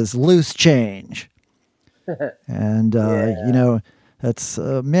 which is Loose Change. And, that's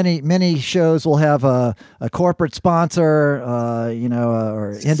many shows will have a corporate sponsor,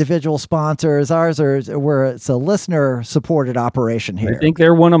 or individual sponsors. Ours it's a listener supported operation here. I think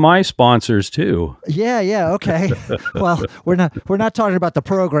they're one of my sponsors too. Yeah. Okay. Well, we're not talking about the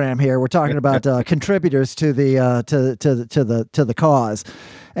program here. We're talking about contributors to the to the cause.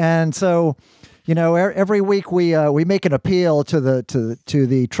 And so, every week we make an appeal to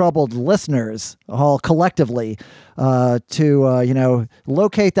the troubled listeners, all collectively, to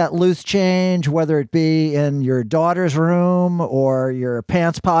locate that loose change, whether it be in your daughter's room or your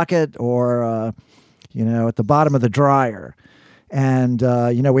pants pocket or at the bottom of the dryer. And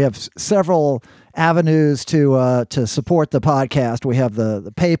we have several avenues to support the podcast. We have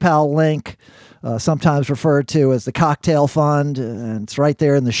the PayPal link, sometimes referred to as the Cocktail Fund, and it's right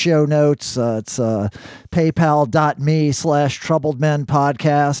there in the show notes. It's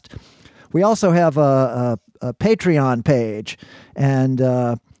paypal.me/troubledmenpodcast. We also have a Patreon page, and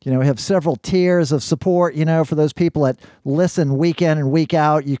we have several tiers of support. For those people that listen week in and week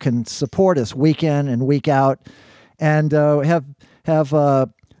out, you can support us week in and week out, and have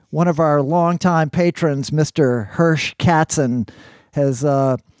one of our longtime patrons, Mr. Hirsch Katzen, has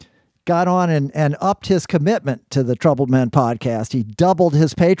got on and upped his commitment to the Troubled Men podcast. He doubled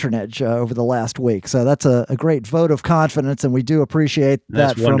his patronage over the last week. So that's a great vote of confidence, and we do appreciate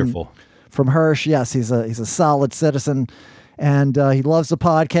that. That's wonderful. From Hirsch. Yes, he's a solid citizen, and he loves the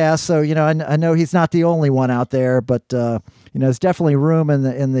podcast. So, I know he's not the only one out there, but there's definitely room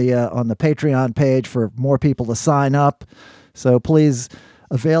in the on the Patreon page for more people to sign up. So please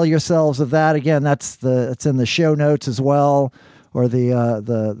avail yourselves of that. Again, it's in the show notes as well, or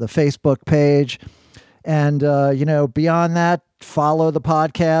the Facebook page. And beyond that, follow the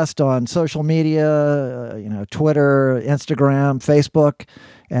podcast on social media, Twitter, Instagram, Facebook,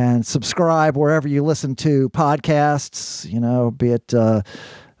 and subscribe wherever you listen to podcasts. Be it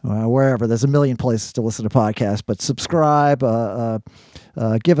wherever. There's a million places to listen to podcasts, but subscribe.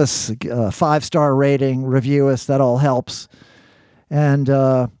 Give us a 5-star rating, review us. That all helps. And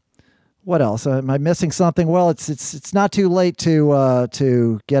what else? Am I missing something? Well, it's not too late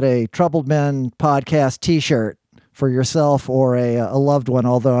to get a Troubled Men podcast T-shirt for yourself or a loved one.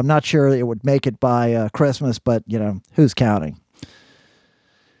 Although I'm not sure it would make it by Christmas, but who's counting?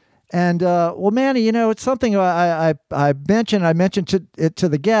 And Manny, it's something I mentioned. I mentioned it to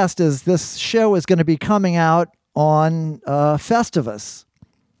the guest is this show is going to be coming out on Festivus,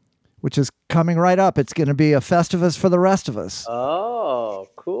 which is coming right up. It's going to be a Festivus for the rest of us. Oh,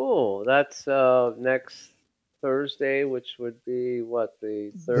 cool. That's next Thursday, which would be what,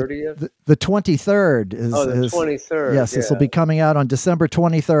 the 30th? The 23rd is. Oh, the 23rd. Yes, this will be coming out on December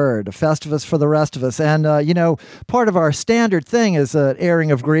 23rd, a Festivus for the rest of us. And, part of our standard thing is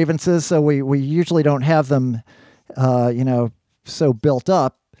airing of grievances, so we usually don't have them, so built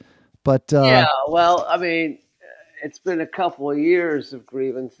up. But yeah, well, I mean, it's been a couple of years of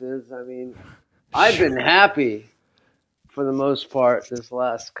grievances. I mean, I've been happy for the most part this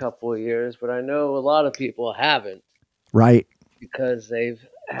last couple of years, but I know a lot of people haven't. Right. Because they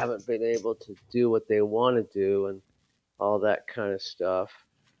haven't been able to do what they want to do and all that kind of stuff.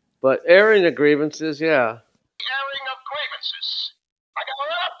 But airing the grievances, yeah. Airing of grievances. I got a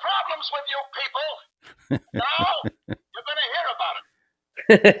lot of problems with you people. Now, you're going to hear about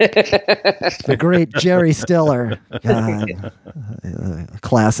it. The great Jerry Stiller. God,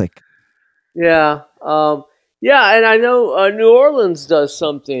 classic. Yeah. Yeah, and I know New Orleans does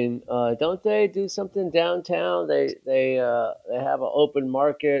something, don't they? Do something downtown. They have an open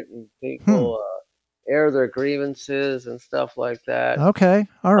market and people air their grievances and stuff like that. Okay,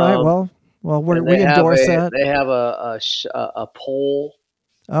 all right. Well, we endorse that. They have a poll.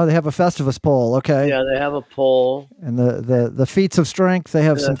 Oh, they have a Festivus poll. Okay. Yeah, they have a poll. And the feats of strength. They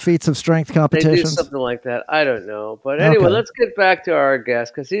have some feats of strength competitions. They do something like that. I don't know, but anyway, let's get back to our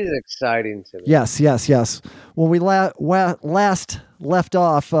guest because he's exciting to me. Yes. When we last left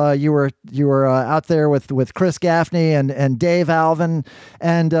off, you were out there with Chris Gaffney and Dave Alvin,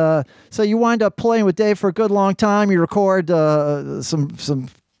 and so you wind up playing with Dave for a good long time. You record some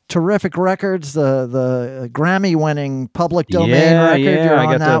terrific records, the Grammy-winning Public Domain record. You're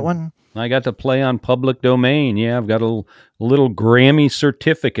on that one. I got to play on Public Domain. Yeah, I've got a little Grammy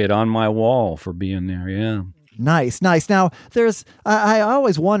certificate on my wall for being there. Yeah. Nice. Now, I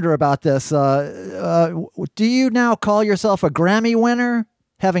always wonder about this. Do you now call yourself a Grammy winner,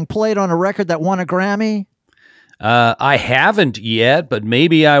 having played on a record that won a Grammy? I haven't yet, but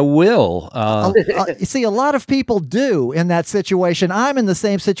maybe I will. You see, a lot of people do in that situation. I'm in the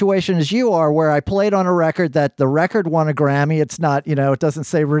same situation as you are, where I played on a record that the record won a Grammy. It's not, it doesn't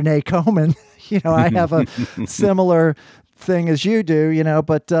say Renee Coman. I have a similar thing as you do,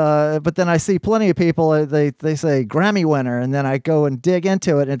 but then I see plenty of people, they say Grammy winner, and then I go and dig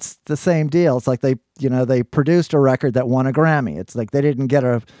into it. It's the same deal. It's like they produced a record that won a Grammy. It's like they didn't get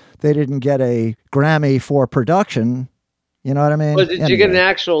a Grammy for production. You know what I mean? Well, did you get an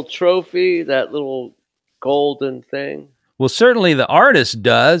actual trophy, that little golden thing? Well, certainly the artist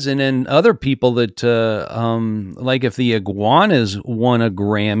does, and then other people that, like if the Iguanas won a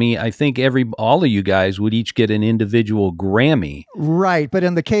Grammy, I think all of you guys would each get an individual Grammy. Right, but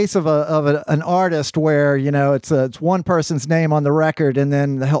in the case of an artist where it's one person's name on the record and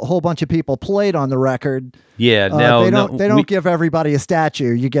then a whole bunch of people played on the record. Yeah, they don't give everybody a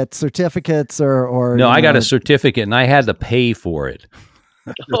statue. You get certificates or no. I got a certificate and I had to pay for it.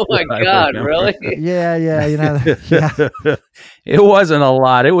 Oh my God! Really? Yeah. Yeah. It wasn't a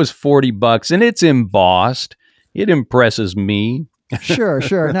lot. It was $40, and it's embossed. It impresses me. Sure.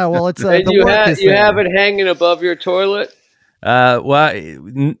 No, well, it's And the you work have is you there. have it hanging above your toilet.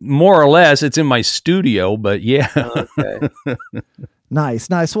 More or less, it's in my studio. But yeah. Okay. Nice.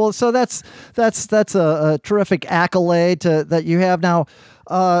 Well, so that's a terrific accolade that you have now.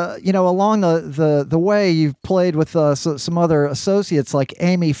 Along the way, you've played with some other associates like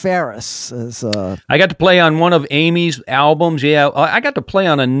Amy Ferris. I got to play on one of Amy's albums. Yeah, I got to play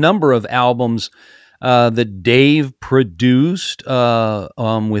on a number of albums that Dave produced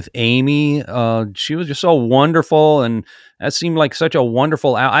with Amy. She was just so wonderful, and that seemed like such a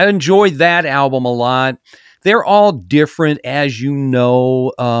wonderful I enjoyed that album a lot. They're all different, as you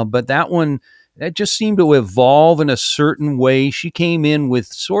know, but that one, that just seemed to evolve in a certain way. She came in with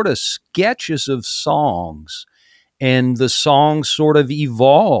sort of sketches of songs, and the songs sort of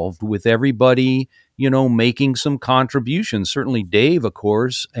evolved with everybody, making some contributions. Certainly Dave, of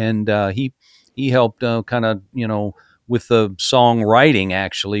course, and he helped kind of, with the songwriting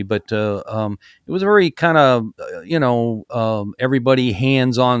actually, but it was a very kind of, everybody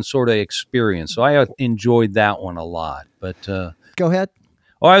hands-on sort of experience. So I enjoyed that one a lot, but Go ahead.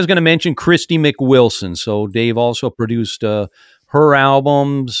 Oh, I was going to mention Christy McWilson. So Dave also produced her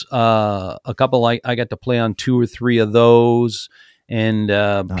albums. A couple, I got to play on 2 or 3 of those. And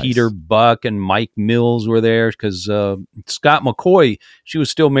Nice. Peter Buck and Mike Mills were there because Scott McCoy, she was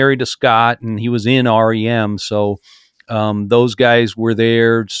still married to Scott, and he was in REM. So those guys were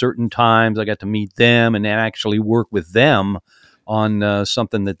there certain times. I got to meet them and then actually work with them on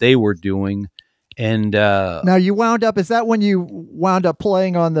something that they were doing. And Now you wound up. Is that when you wound up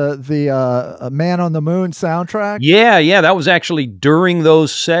playing on the Man on the Moon soundtrack? yeah, that was actually during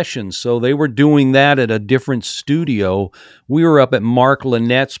those sessions. So they were doing that at a different studio. We were up at Mark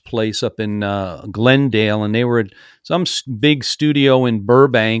Lynette's place up in Glendale, and they were at some big studio in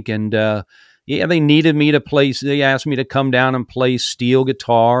Burbank. And they needed me to play. They asked me to come down and play steel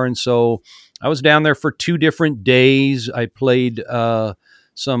guitar, and so I was down there for 2 different days. I played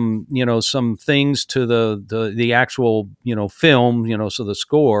some things to the actual, film, so the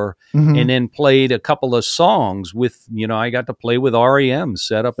score, Mhm. and then played a couple of songs with, I got to play with REM,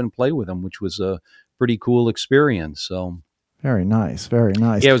 set up and play with them, which was a pretty cool experience. So Very nice. Very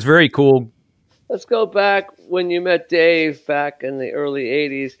nice. yeah, it was very cool. Let's go back when you met Dave back in the early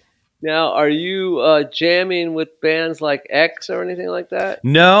 '80s. Now, are you jamming with bands like X or anything like that?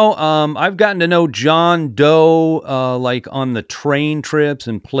 No, I've gotten to know John Doe, like on the train trips,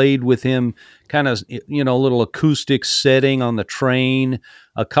 and played with him kind of, a little acoustic setting on the train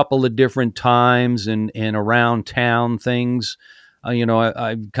a couple of different times and around town things.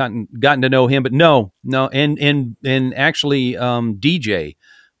 I've gotten to know him, but no. And actually, DJ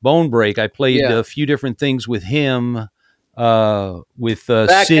Bone Break, I played Yeah. a few different things with him, with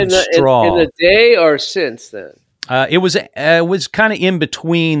Back Sid in the Straw. in the day or since then? It was kind of in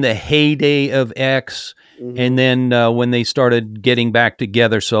between the heyday of X and then when they started getting back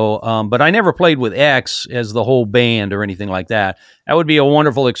together. So, but I never played with X as the whole band or anything like that. That would be a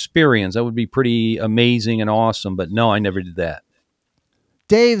wonderful experience. That would be pretty amazing and awesome. But no, I never did that.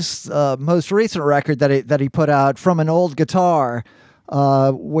 Dave's most recent record that he put out, From an Old Guitar.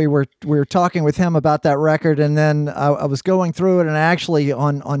 We were talking with him about that record, and then I was going through it, and actually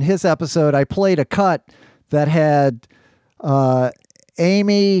on his episode, I played a cut that had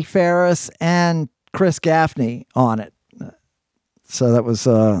Amy Ferris and Chris Gaffney on it. So that was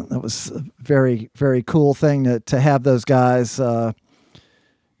a very, very cool thing to have those guys.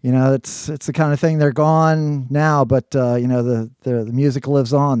 It's the kind of thing, they're gone now, but the music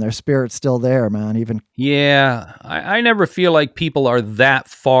lives on. Their spirit's still there, man. Even Yeah, I never feel like people are that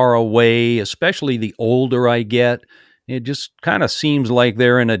far away, especially the older I get. It just kind of seems like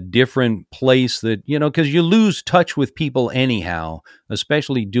they're in a different place that, because you lose touch with people anyhow,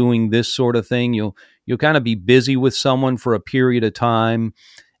 especially doing this sort of thing. You'll kind of be busy with someone for a period of time,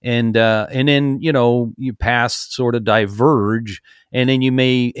 and then, you paths sort of diverge, and then you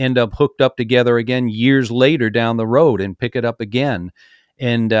may end up hooked up together again years later down the road and pick it up again.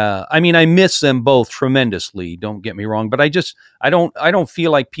 And I mean, I miss them both tremendously. Don't get me wrong, but I don't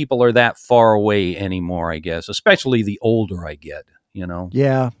feel like people are that far away anymore. I guess, especially the older I get. You know.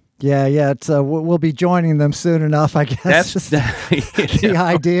 Yeah. It's we'll be joining them soon enough, I guess. That's the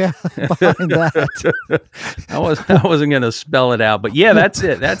idea behind that. I wasn't going to spell it out, but yeah, that's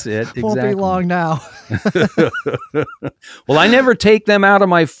it. Exactly. Won't be long now. Well, I never take them out of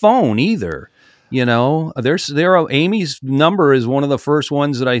my phone either. You know, Amy's number is one of the first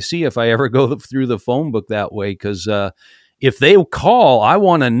ones that I see if I ever go through the phone book that way, because if they call, I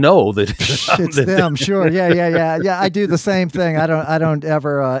want to know that it's them. Sure. Yeah. I do the same thing. I don't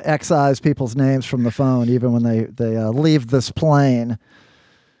ever excise people's names from the phone, even when they leave this plane,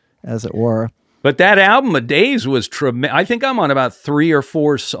 as it were. But that album of Dave's was tremendous. I think I'm on about 3 or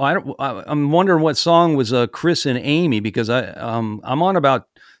 4. I'm wondering what song was Chris and Amy, because I'm on about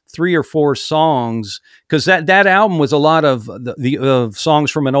 3 or 4 songs, because that album was a lot of the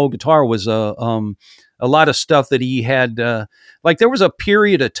songs from an old guitar, was a lot of stuff that he had. Like there was a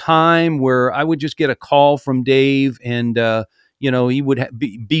period of time where I would just get a call from Dave, and he would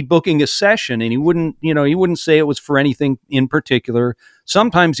be booking a session, and he wouldn't say it was for anything in particular.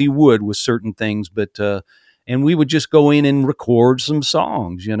 Sometimes he would with certain things, but and we would just go in and record some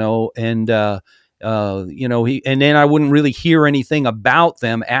songs, and and then I wouldn't really hear anything about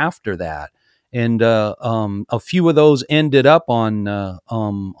them after that. And a few of those ended up on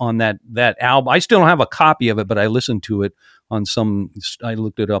that album. I still don't have a copy of it, but I listened to it on I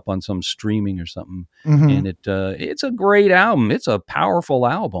looked it up on some streaming or something, and it's a great album. It's a powerful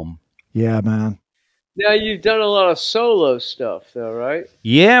album. Yeah, man. Now, you've done a lot of solo stuff, though, right?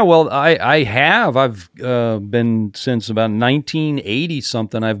 Yeah, well, I have. I've been since about 1980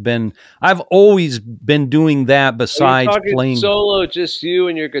 something. I've always been doing that. Besides Are you talking playing solo, just you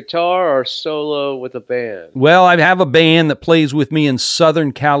and your guitar, or solo with a band? Well, I have a band that plays with me in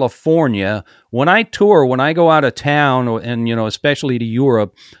Southern California. When I tour, when I go out of town, and especially to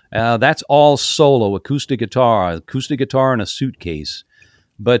Europe, that's all solo, acoustic guitar in a suitcase.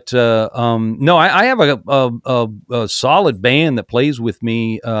 But no, I have a solid band that plays with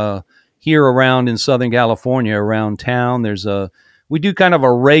me here around in Southern California, around town. We do kind of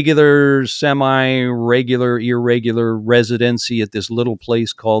a regular, semi-regular, irregular residency at this little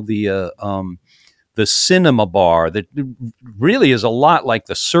place called the Cinema Bar, that really is a lot like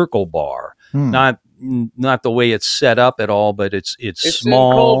the Circle Bar. Not the way it's set up at all, but it's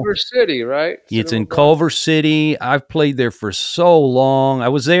small. In Culver City, right? It's in Culver City. I've played there for so long. I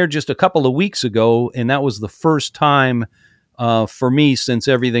was there just a couple of weeks ago, and that was the first time for me since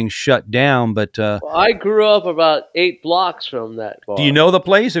everything shut down. But well, I grew up about 8 blocks from that bar. Do you know the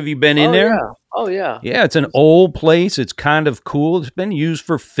place? Have you been in there? Yeah. Oh, yeah. Yeah, it's an old place. It's kind of cool. It's been used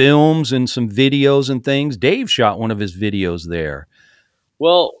for films and some videos and things. Dave shot one of his videos there.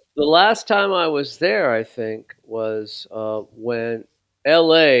 Well, the last time I was there, I think, was when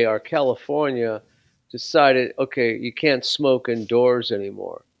L.A. or California decided, okay, you can't smoke indoors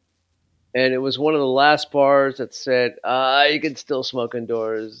anymore. And it was one of the last bars that said, you can still smoke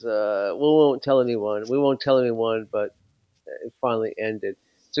indoors. We won't tell anyone. But it finally ended.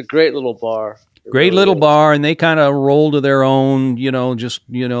 It's a great little bar. Great little bar, and they kind of roll to their own, just,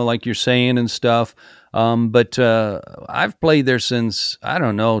 like you're saying and stuff. But I've played there since, I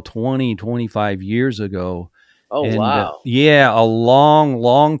don't know, 20, 25 years ago. Oh, and, wow. Yeah, a long,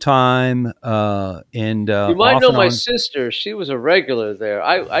 long time. And you might know my sister. She was a regular there.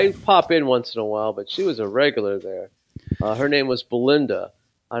 I pop in once in a while, but she was a regular there. Her name was Belinda.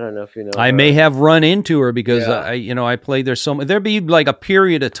 I don't know if you know I her. may have run into her because I played there there'd be like a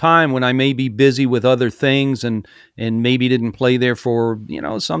period of time when I may be busy with other things and maybe didn't play there for,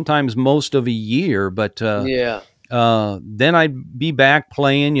 sometimes most of a year, but then I'd be back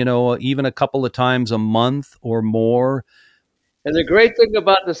playing, even a couple of times a month or more. And the great thing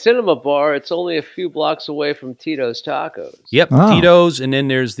about the Cinema Bar, it's only a few blocks away from Tito's Tacos. Yep, Tito's, and then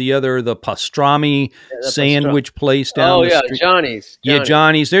there's the pastrami sandwich place down the street. Johnny's. Yeah,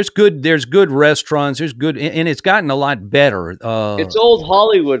 Johnny's. There's good restaurants. There's good, and it's gotten a lot better. It's old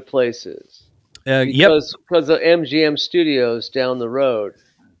Hollywood places. Because of MGM Studios down the road.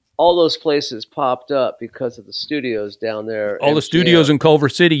 All those places popped up because of the studios down there. All the studios in Culver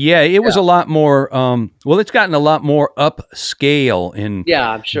City. Yeah, it was a lot more, it's gotten a lot more upscale.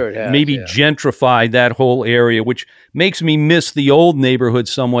 I'm sure it has. Maybe gentrified that whole area, which makes me miss the old neighborhood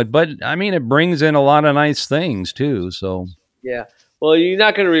somewhat. But, I mean, it brings in a lot of nice things, too. So yeah. Well, you're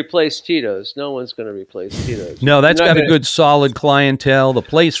not going to replace Tito's. No one's going to replace Tito's. No, that's got a good, solid clientele. The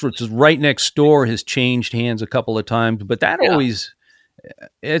place, which is right next door, has changed hands a couple of times. But that always...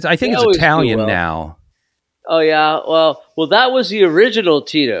 I think it's Italian now. Oh yeah. Well, that was the original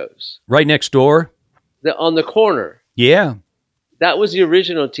Tito's, Right next door. on the corner. Yeah. That was the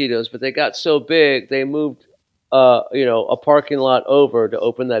original Tito's, but they got so big they moved, a parking lot over to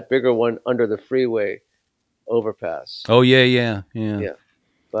open that bigger one under the freeway overpass. Oh yeah, yeah, yeah. Yeah.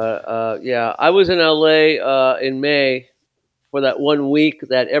 But yeah, I was in LA in May for that 1 week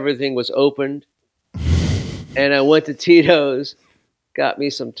that everything was opened, and I went to Tito's, got me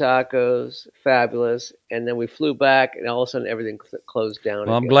some tacos, fabulous, and then we flew back, and all of a sudden everything closed down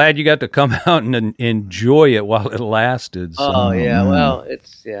Well, I'm again. glad you got to come out and enjoy it while it lasted. So. Oh yeah, man. well,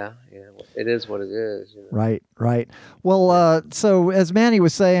 it's it is what it is. Right, right. Well, so as Manny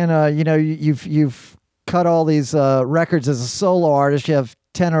was saying, you've cut all these records as a solo artist. You have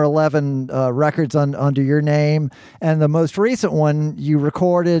 10 or 11 records under your name, and the most recent one you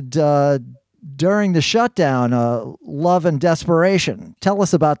recorded during the shutdown, "Love and Desperation." Tell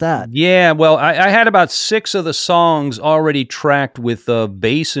us about that. Yeah, well, I had about 6 of the songs already tracked with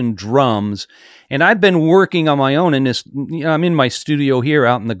bass and drums, and I've been working on my own in this. I'm in my studio here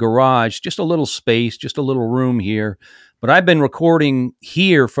out in the garage, just a little space, just a little room here, but I've been recording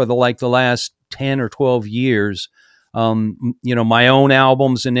here for the last 10 or 12 years. My own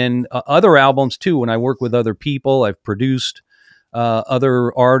albums, and then other albums too. When I work with other people, I've produced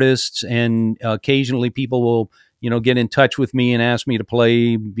other artists, and occasionally people will get in touch with me and ask me to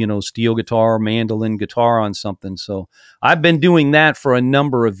play steel guitar, mandolin guitar on something. So I've been doing that for a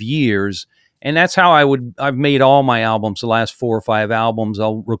number of years, and that's how I've made all my albums. The last 4 or 5 albums,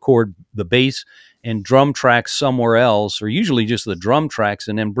 I'll record the bass and drum tracks somewhere else, or usually just the drum tracks,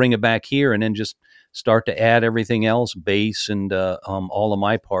 and then bring it back here, and then just start to add everything else, bass and all of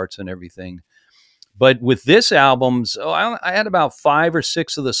my parts and everything. But with this album, I had about 5 or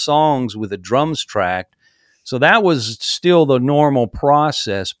 6 of the songs with the drums tracked. So that was still the normal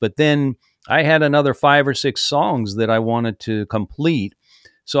process. But then I had another 5 or 6 songs that I wanted to complete.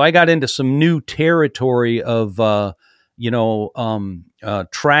 So I got into some new territory of,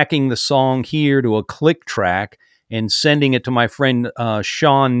 tracking the song here to a click track and sending it to my friend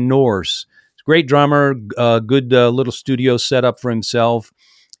Sean Norse. Great drummer, good little studio setup for himself.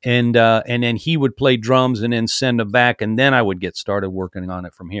 And then he would play drums and then send them back, and then I would get started working on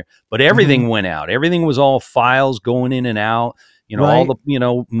it from here. But everything went out. Everything was all files going in and out. All the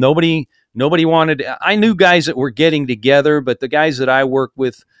nobody wanted. I knew guys that were getting together, but the guys that I work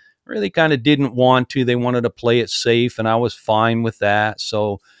with really kind of didn't want to. They wanted to play it safe, and I was fine with that.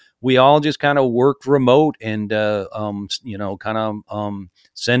 So we all just kind of worked remote and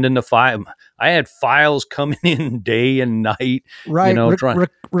sending the file. I had files coming in day and night. Right,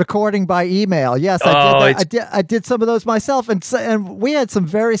 recording by email. Yes, I did that. I did some of those myself, and we had some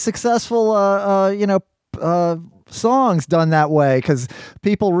very successful, songs done that way, because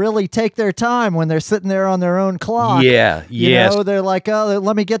people really take their time when they're sitting there on their own clock. Yeah, they're like, oh,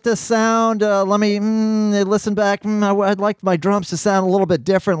 let me get this sound. Let me they listen back. I'd like my drums to sound a little bit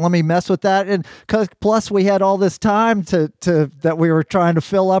different. Let me mess with that. And plus, we had all this time to that we were trying to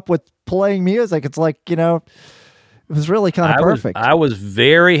fill up with playing music. It's like, it was really kind of perfect. I was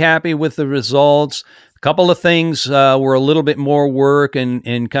very happy with the results. A couple of things were a little bit more work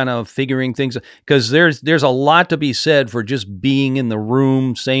and kind of figuring things, because there's a lot to be said for just being in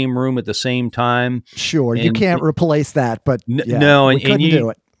the same room at the same time. Sure, you can't replace that, but we couldn't do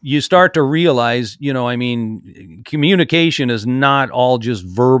it. You start to realize, communication is not all just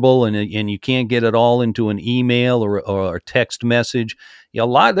verbal, and you can't get it all into an email or a text message.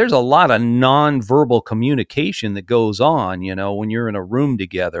 There's a lot of nonverbal communication that goes on, when you're in a room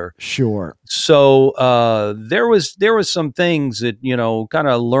together. Sure. So there was some things that, kind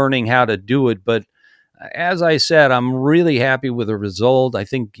of learning how to do it. But as I said, I'm really happy with the result. I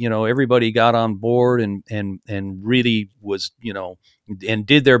think, everybody got on board and really was, and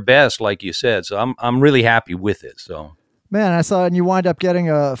did their best, like you said. So I'm really happy with it. So. Man, I saw, and you wind up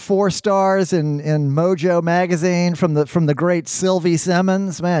getting 4 stars in Mojo magazine from the great Sylvie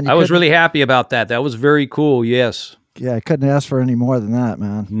Simmons. Man, I was really happy about that. That was very cool. Yes. Yeah, I couldn't ask for any more than that,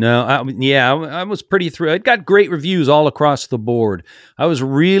 man. No, I was pretty thrilled. It got great reviews all across the board. I was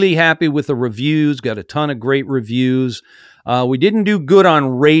really happy with the reviews. Got a ton of great reviews. We didn't do good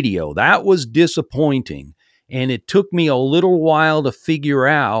on radio. That was disappointing, and it took me a little while to figure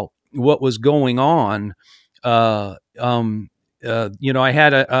out what was going on. I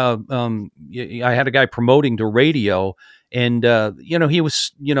had a guy promoting to radio, and he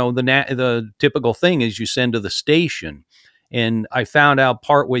was, the typical thing is you send to the station, and I found out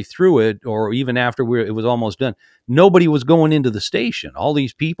partway through it, or even after it was almost done, nobody was going into the station. All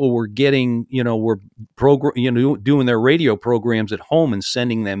these people were getting, doing their radio programs at home and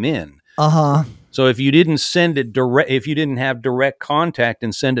sending them in. So if you didn't send it direct, if you didn't have direct contact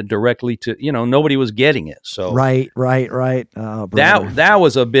and send it directly to, nobody was getting it. So Right. Oh, brother. that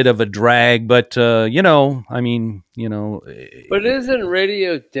was a bit of a drag, but But isn't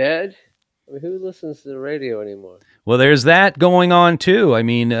radio dead? I mean, who listens to the radio anymore? Well, there's that going on too. I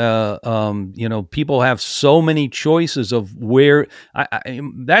mean, people have so many choices of where.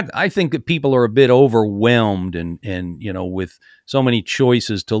 I think that people are a bit overwhelmed, and with so many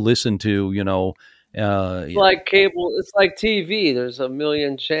choices to listen to. It's like cable. It's like TV. There's a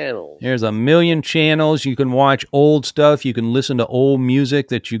million channels. There's a million channels. You can watch old stuff. You can listen to old music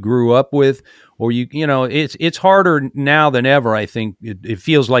that you grew up with, or it's harder now than ever. I think it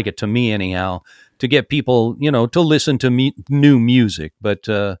feels like it to me anyhow, to get people, to listen to new music, but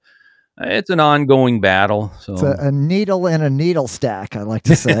it's an ongoing battle. So it's a needle in a needle stack, I like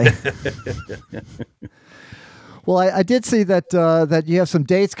to say. Well, I did see that that you have some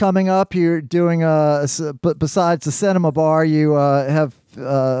dates coming up. You're doing but besides the Cinema Bar, you have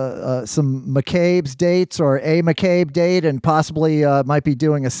some McCabe's dates, or a McCabe date, and possibly might be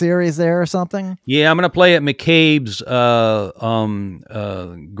doing a series there or something. Yeah, I'm going to play at McCabe's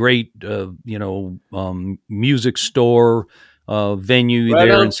great music store venue right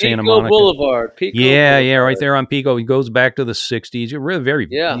there on in Santa Pico Monica Boulevard. Yeah, right there on Pico. He goes back to the 60s. You're really very,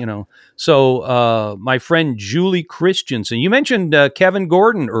 So my friend Julie Christensen, you mentioned Kevin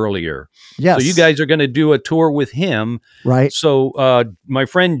Gordon earlier. Yes. So you guys are going to do a tour with him. Right. So my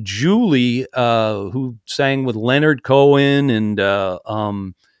friend Julie, who sang with Leonard Cohen and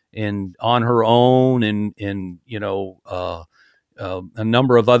On Her Own and a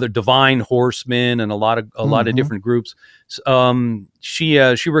number of other Divine Horsemen and a lot of different groups. She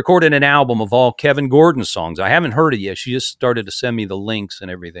recorded an album of all Kevin Gordon songs. I haven't heard it yet. She just started to send me the links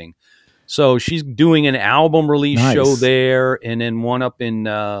and everything. So she's doing an album release show there, and then one up in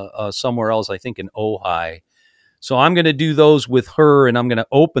somewhere else, I think in Ojai. So I'm going to do those with her, and I'm going to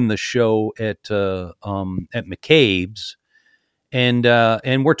open the show at McCabe's,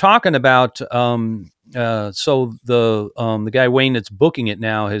 and we're talking about. So the guy Wayne that's booking it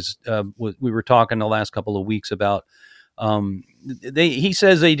now we were talking the last couple of weeks about he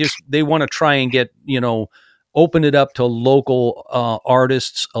says they want to try and get open it up to local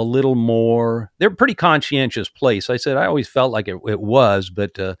artists a little more. They're a pretty conscientious place. I said I always felt like it was,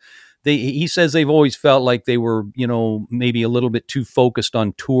 but he says they've always felt like they were maybe a little bit too focused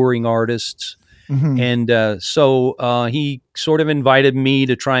on touring artists. Mm-hmm. And so he sort of invited me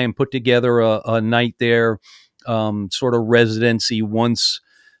to try and put together a night there, sort of residency once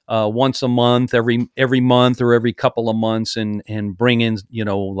a month, every month or every couple of months, and bring in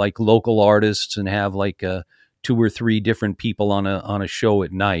like local artists and have like 2 or 3 different people on a show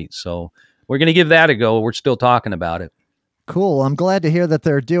at night. So we're going to give that a go. We're still talking about it. Cool. I'm glad to hear that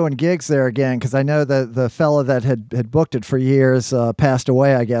they're doing gigs there again, because I know that the fellow that had booked it for years passed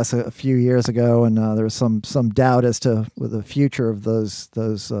away, I guess, a few years ago, and there was some doubt as to the future of those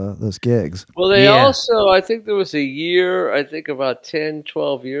gigs. Well, they also, I think there was a year, I think about 10,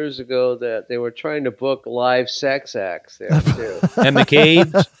 12 years ago, that they were trying to book live sex acts there too. At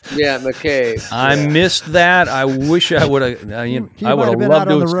McCabe's? Yeah, McCabe's. I missed that. I wish I would have. I would have been loved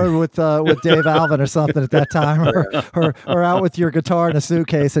out on the road with Dave Alvin or something at that time, or out with your guitar in a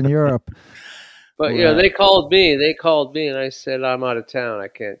suitcase in Europe. But they called me. And I said, I'm out of town. I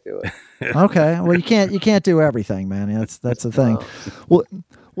can't do it. Okay. Well, you can't do everything, man. That's the thing. Well,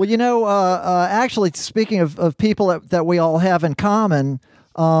 actually, speaking of people that we all have in common,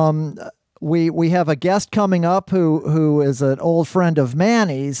 we have a guest coming up who is an old friend of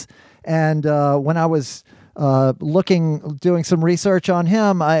Manny's, and when I was doing some research on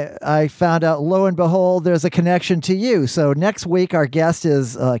him, I found out, lo and behold, there's a connection to you. So next week, our guest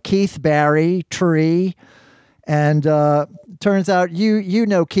is Keith Barry Tree, and turns out you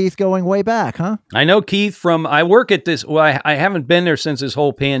know Keith going way back, huh? I know Keith I work at this. Well, I haven't been there since this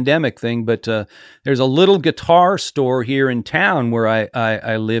whole pandemic thing, but there's a little guitar store here in town where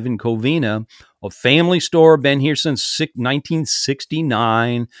I live in Covina, a family store, been here since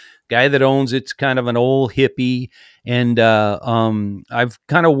 1969. Guy that owns it's kind of an old hippie, and I've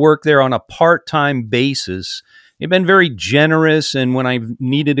kind of worked there on a part-time basis. They've been very generous, and when I've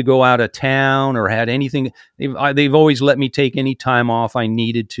needed to go out of town or had anything, they've always let me take any time off I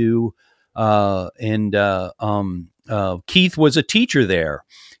needed to. Keith was a teacher there.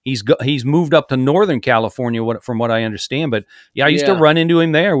 He's moved up to Northern California, from what I understand. But I used to run into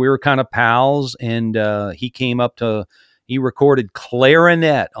him there. We were kind of pals, and he came up to. He recorded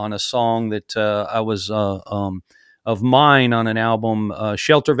clarinet on a song that I was of mine on an album,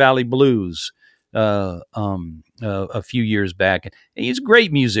 Shelter Valley Blues. a few years back. And he's a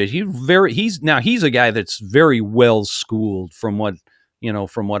great musician. He's a guy that's very well schooled from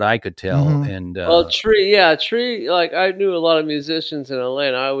what I could tell. Mhm. And Well, Tree, like I knew a lot of musicians in LA,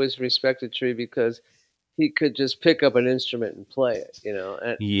 and I always respected Tree because he could just pick up an instrument and play it,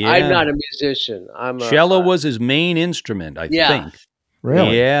 And Yeah. I'm not a musician. cello was his main instrument, I Yeah. think.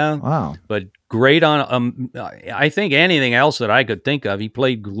 Really? Yeah. Wow. But great on. I think anything else that I could think of, he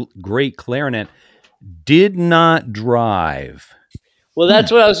played great clarinet. Did not drive. Well,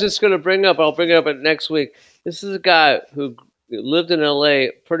 that's what I was just going to bring up. I'll bring it up next week. This is a guy who lived in LA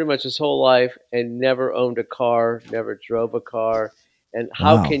pretty much his whole life and never owned a car, never drove a car. And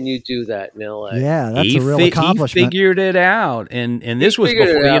how Wow. can you do that in LA? Yeah, that's he a real He accomplishment. figured it out, and this was figured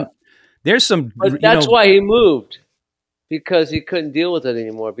it before. out. There's some. But that's why he moved, because he couldn't deal with it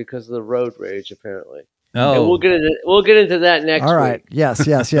anymore because of the road rage, apparently. And Oh, we'll get into that next All right. week. Yes.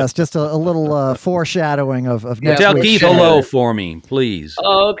 Just a little foreshadowing of next tell week's Keith show. hello for me, please.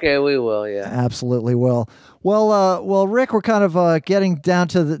 Oh, okay, we will. Yeah. Absolutely will. Well, Rick, we're kind of getting down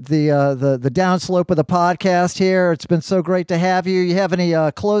to the downslope of the podcast here. It's been so great to have you. You have any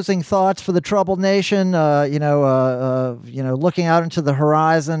closing thoughts for the Troubled Nation? Looking out into the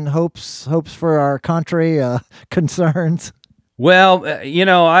horizon, hopes for our country, concerns. Well,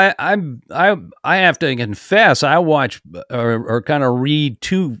 I have to confess, I watch or kind of read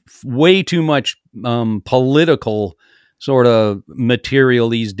way too much political sort of material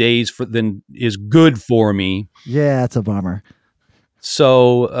these days than is good for me. Yeah, it's a bummer.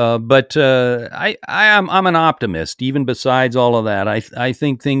 So, I'm an optimist. Even besides all of that, I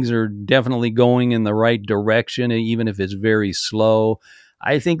think things are definitely going in the right direction, even if it's very slow.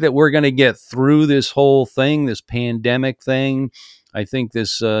 I think that we're going to get through this whole thing, this pandemic thing. I think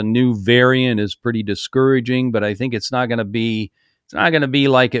this new variant is pretty discouraging, but I think it's not going to be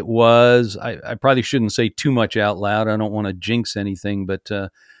like it was. I probably shouldn't say too much out loud. I don't want to jinx anything, but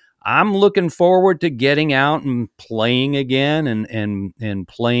I'm looking forward to getting out and playing again and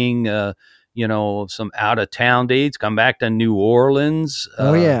playing, some out of town dates. Come back to New Orleans.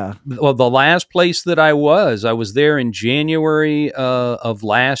 Oh yeah. Well, the last place that I was there in January of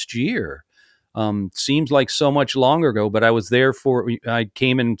last year. Seems like so much longer ago, but I was there I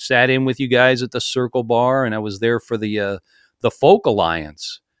came and sat in with you guys at the Circle Bar, and I was there for the Folk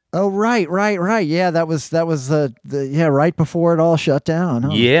Alliance. Oh right. Yeah, that was right before it all shut down.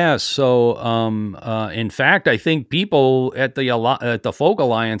 Huh? Yeah. So, in fact, I think people at the Folk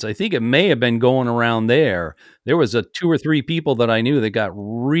Alliance, I think it may have been going around there. There was 2 or 3 people that I knew that got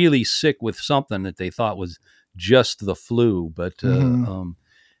really sick with something that they thought was just the flu, but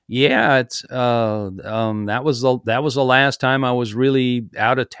yeah, it's that was the last time I was really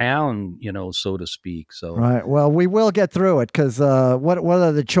out of town, so to speak. So Right. Well, we will get through it because what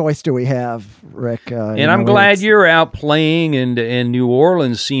other choice do we have, Rick? and I'm glad you're out playing, and New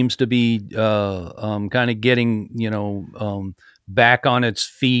Orleans seems to be kind of getting back on its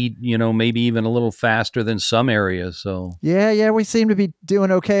feet, maybe even a little faster than some areas. So Yeah, we seem to be doing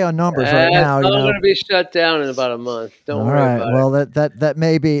okay on numbers right now. It's all going to be shut down in about a month. Don't worry about it. Well, that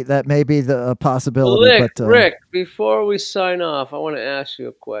may be the possibility. Rick, before we sign off, I want to ask you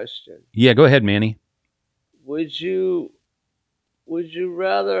a question. yeah, go ahead, Manny. Would you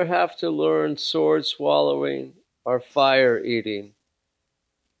rather have to learn sword swallowing or fire eating?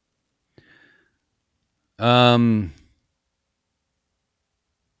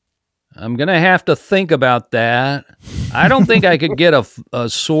 I'm going to have to think about that. I don't think I could get a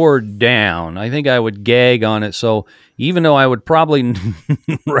sword down. I think I would gag on it. So even though I would probably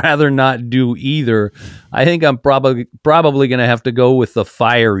rather not do either, I think I'm probably going to have to go with the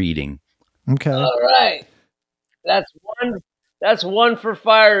fire eating. Okay. All right. That's one for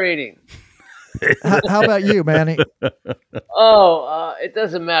fire eating. How about you, Manny? It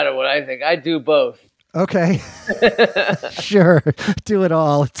doesn't matter what I think. I do both. Okay. Sure. Do it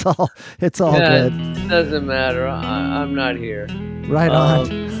all. It's all good. It doesn't matter. I'm not here. Right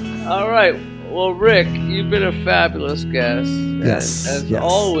on. All right. Well, Rick, you've been a fabulous guest. Yes. And as yes.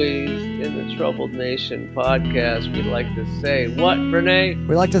 always in the Troubled Nation podcast, we like to say, what, Renee?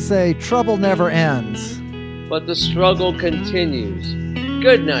 We like to say trouble never ends. But the struggle continues.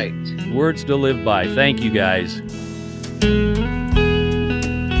 Good night. Words to live by. Thank you, guys.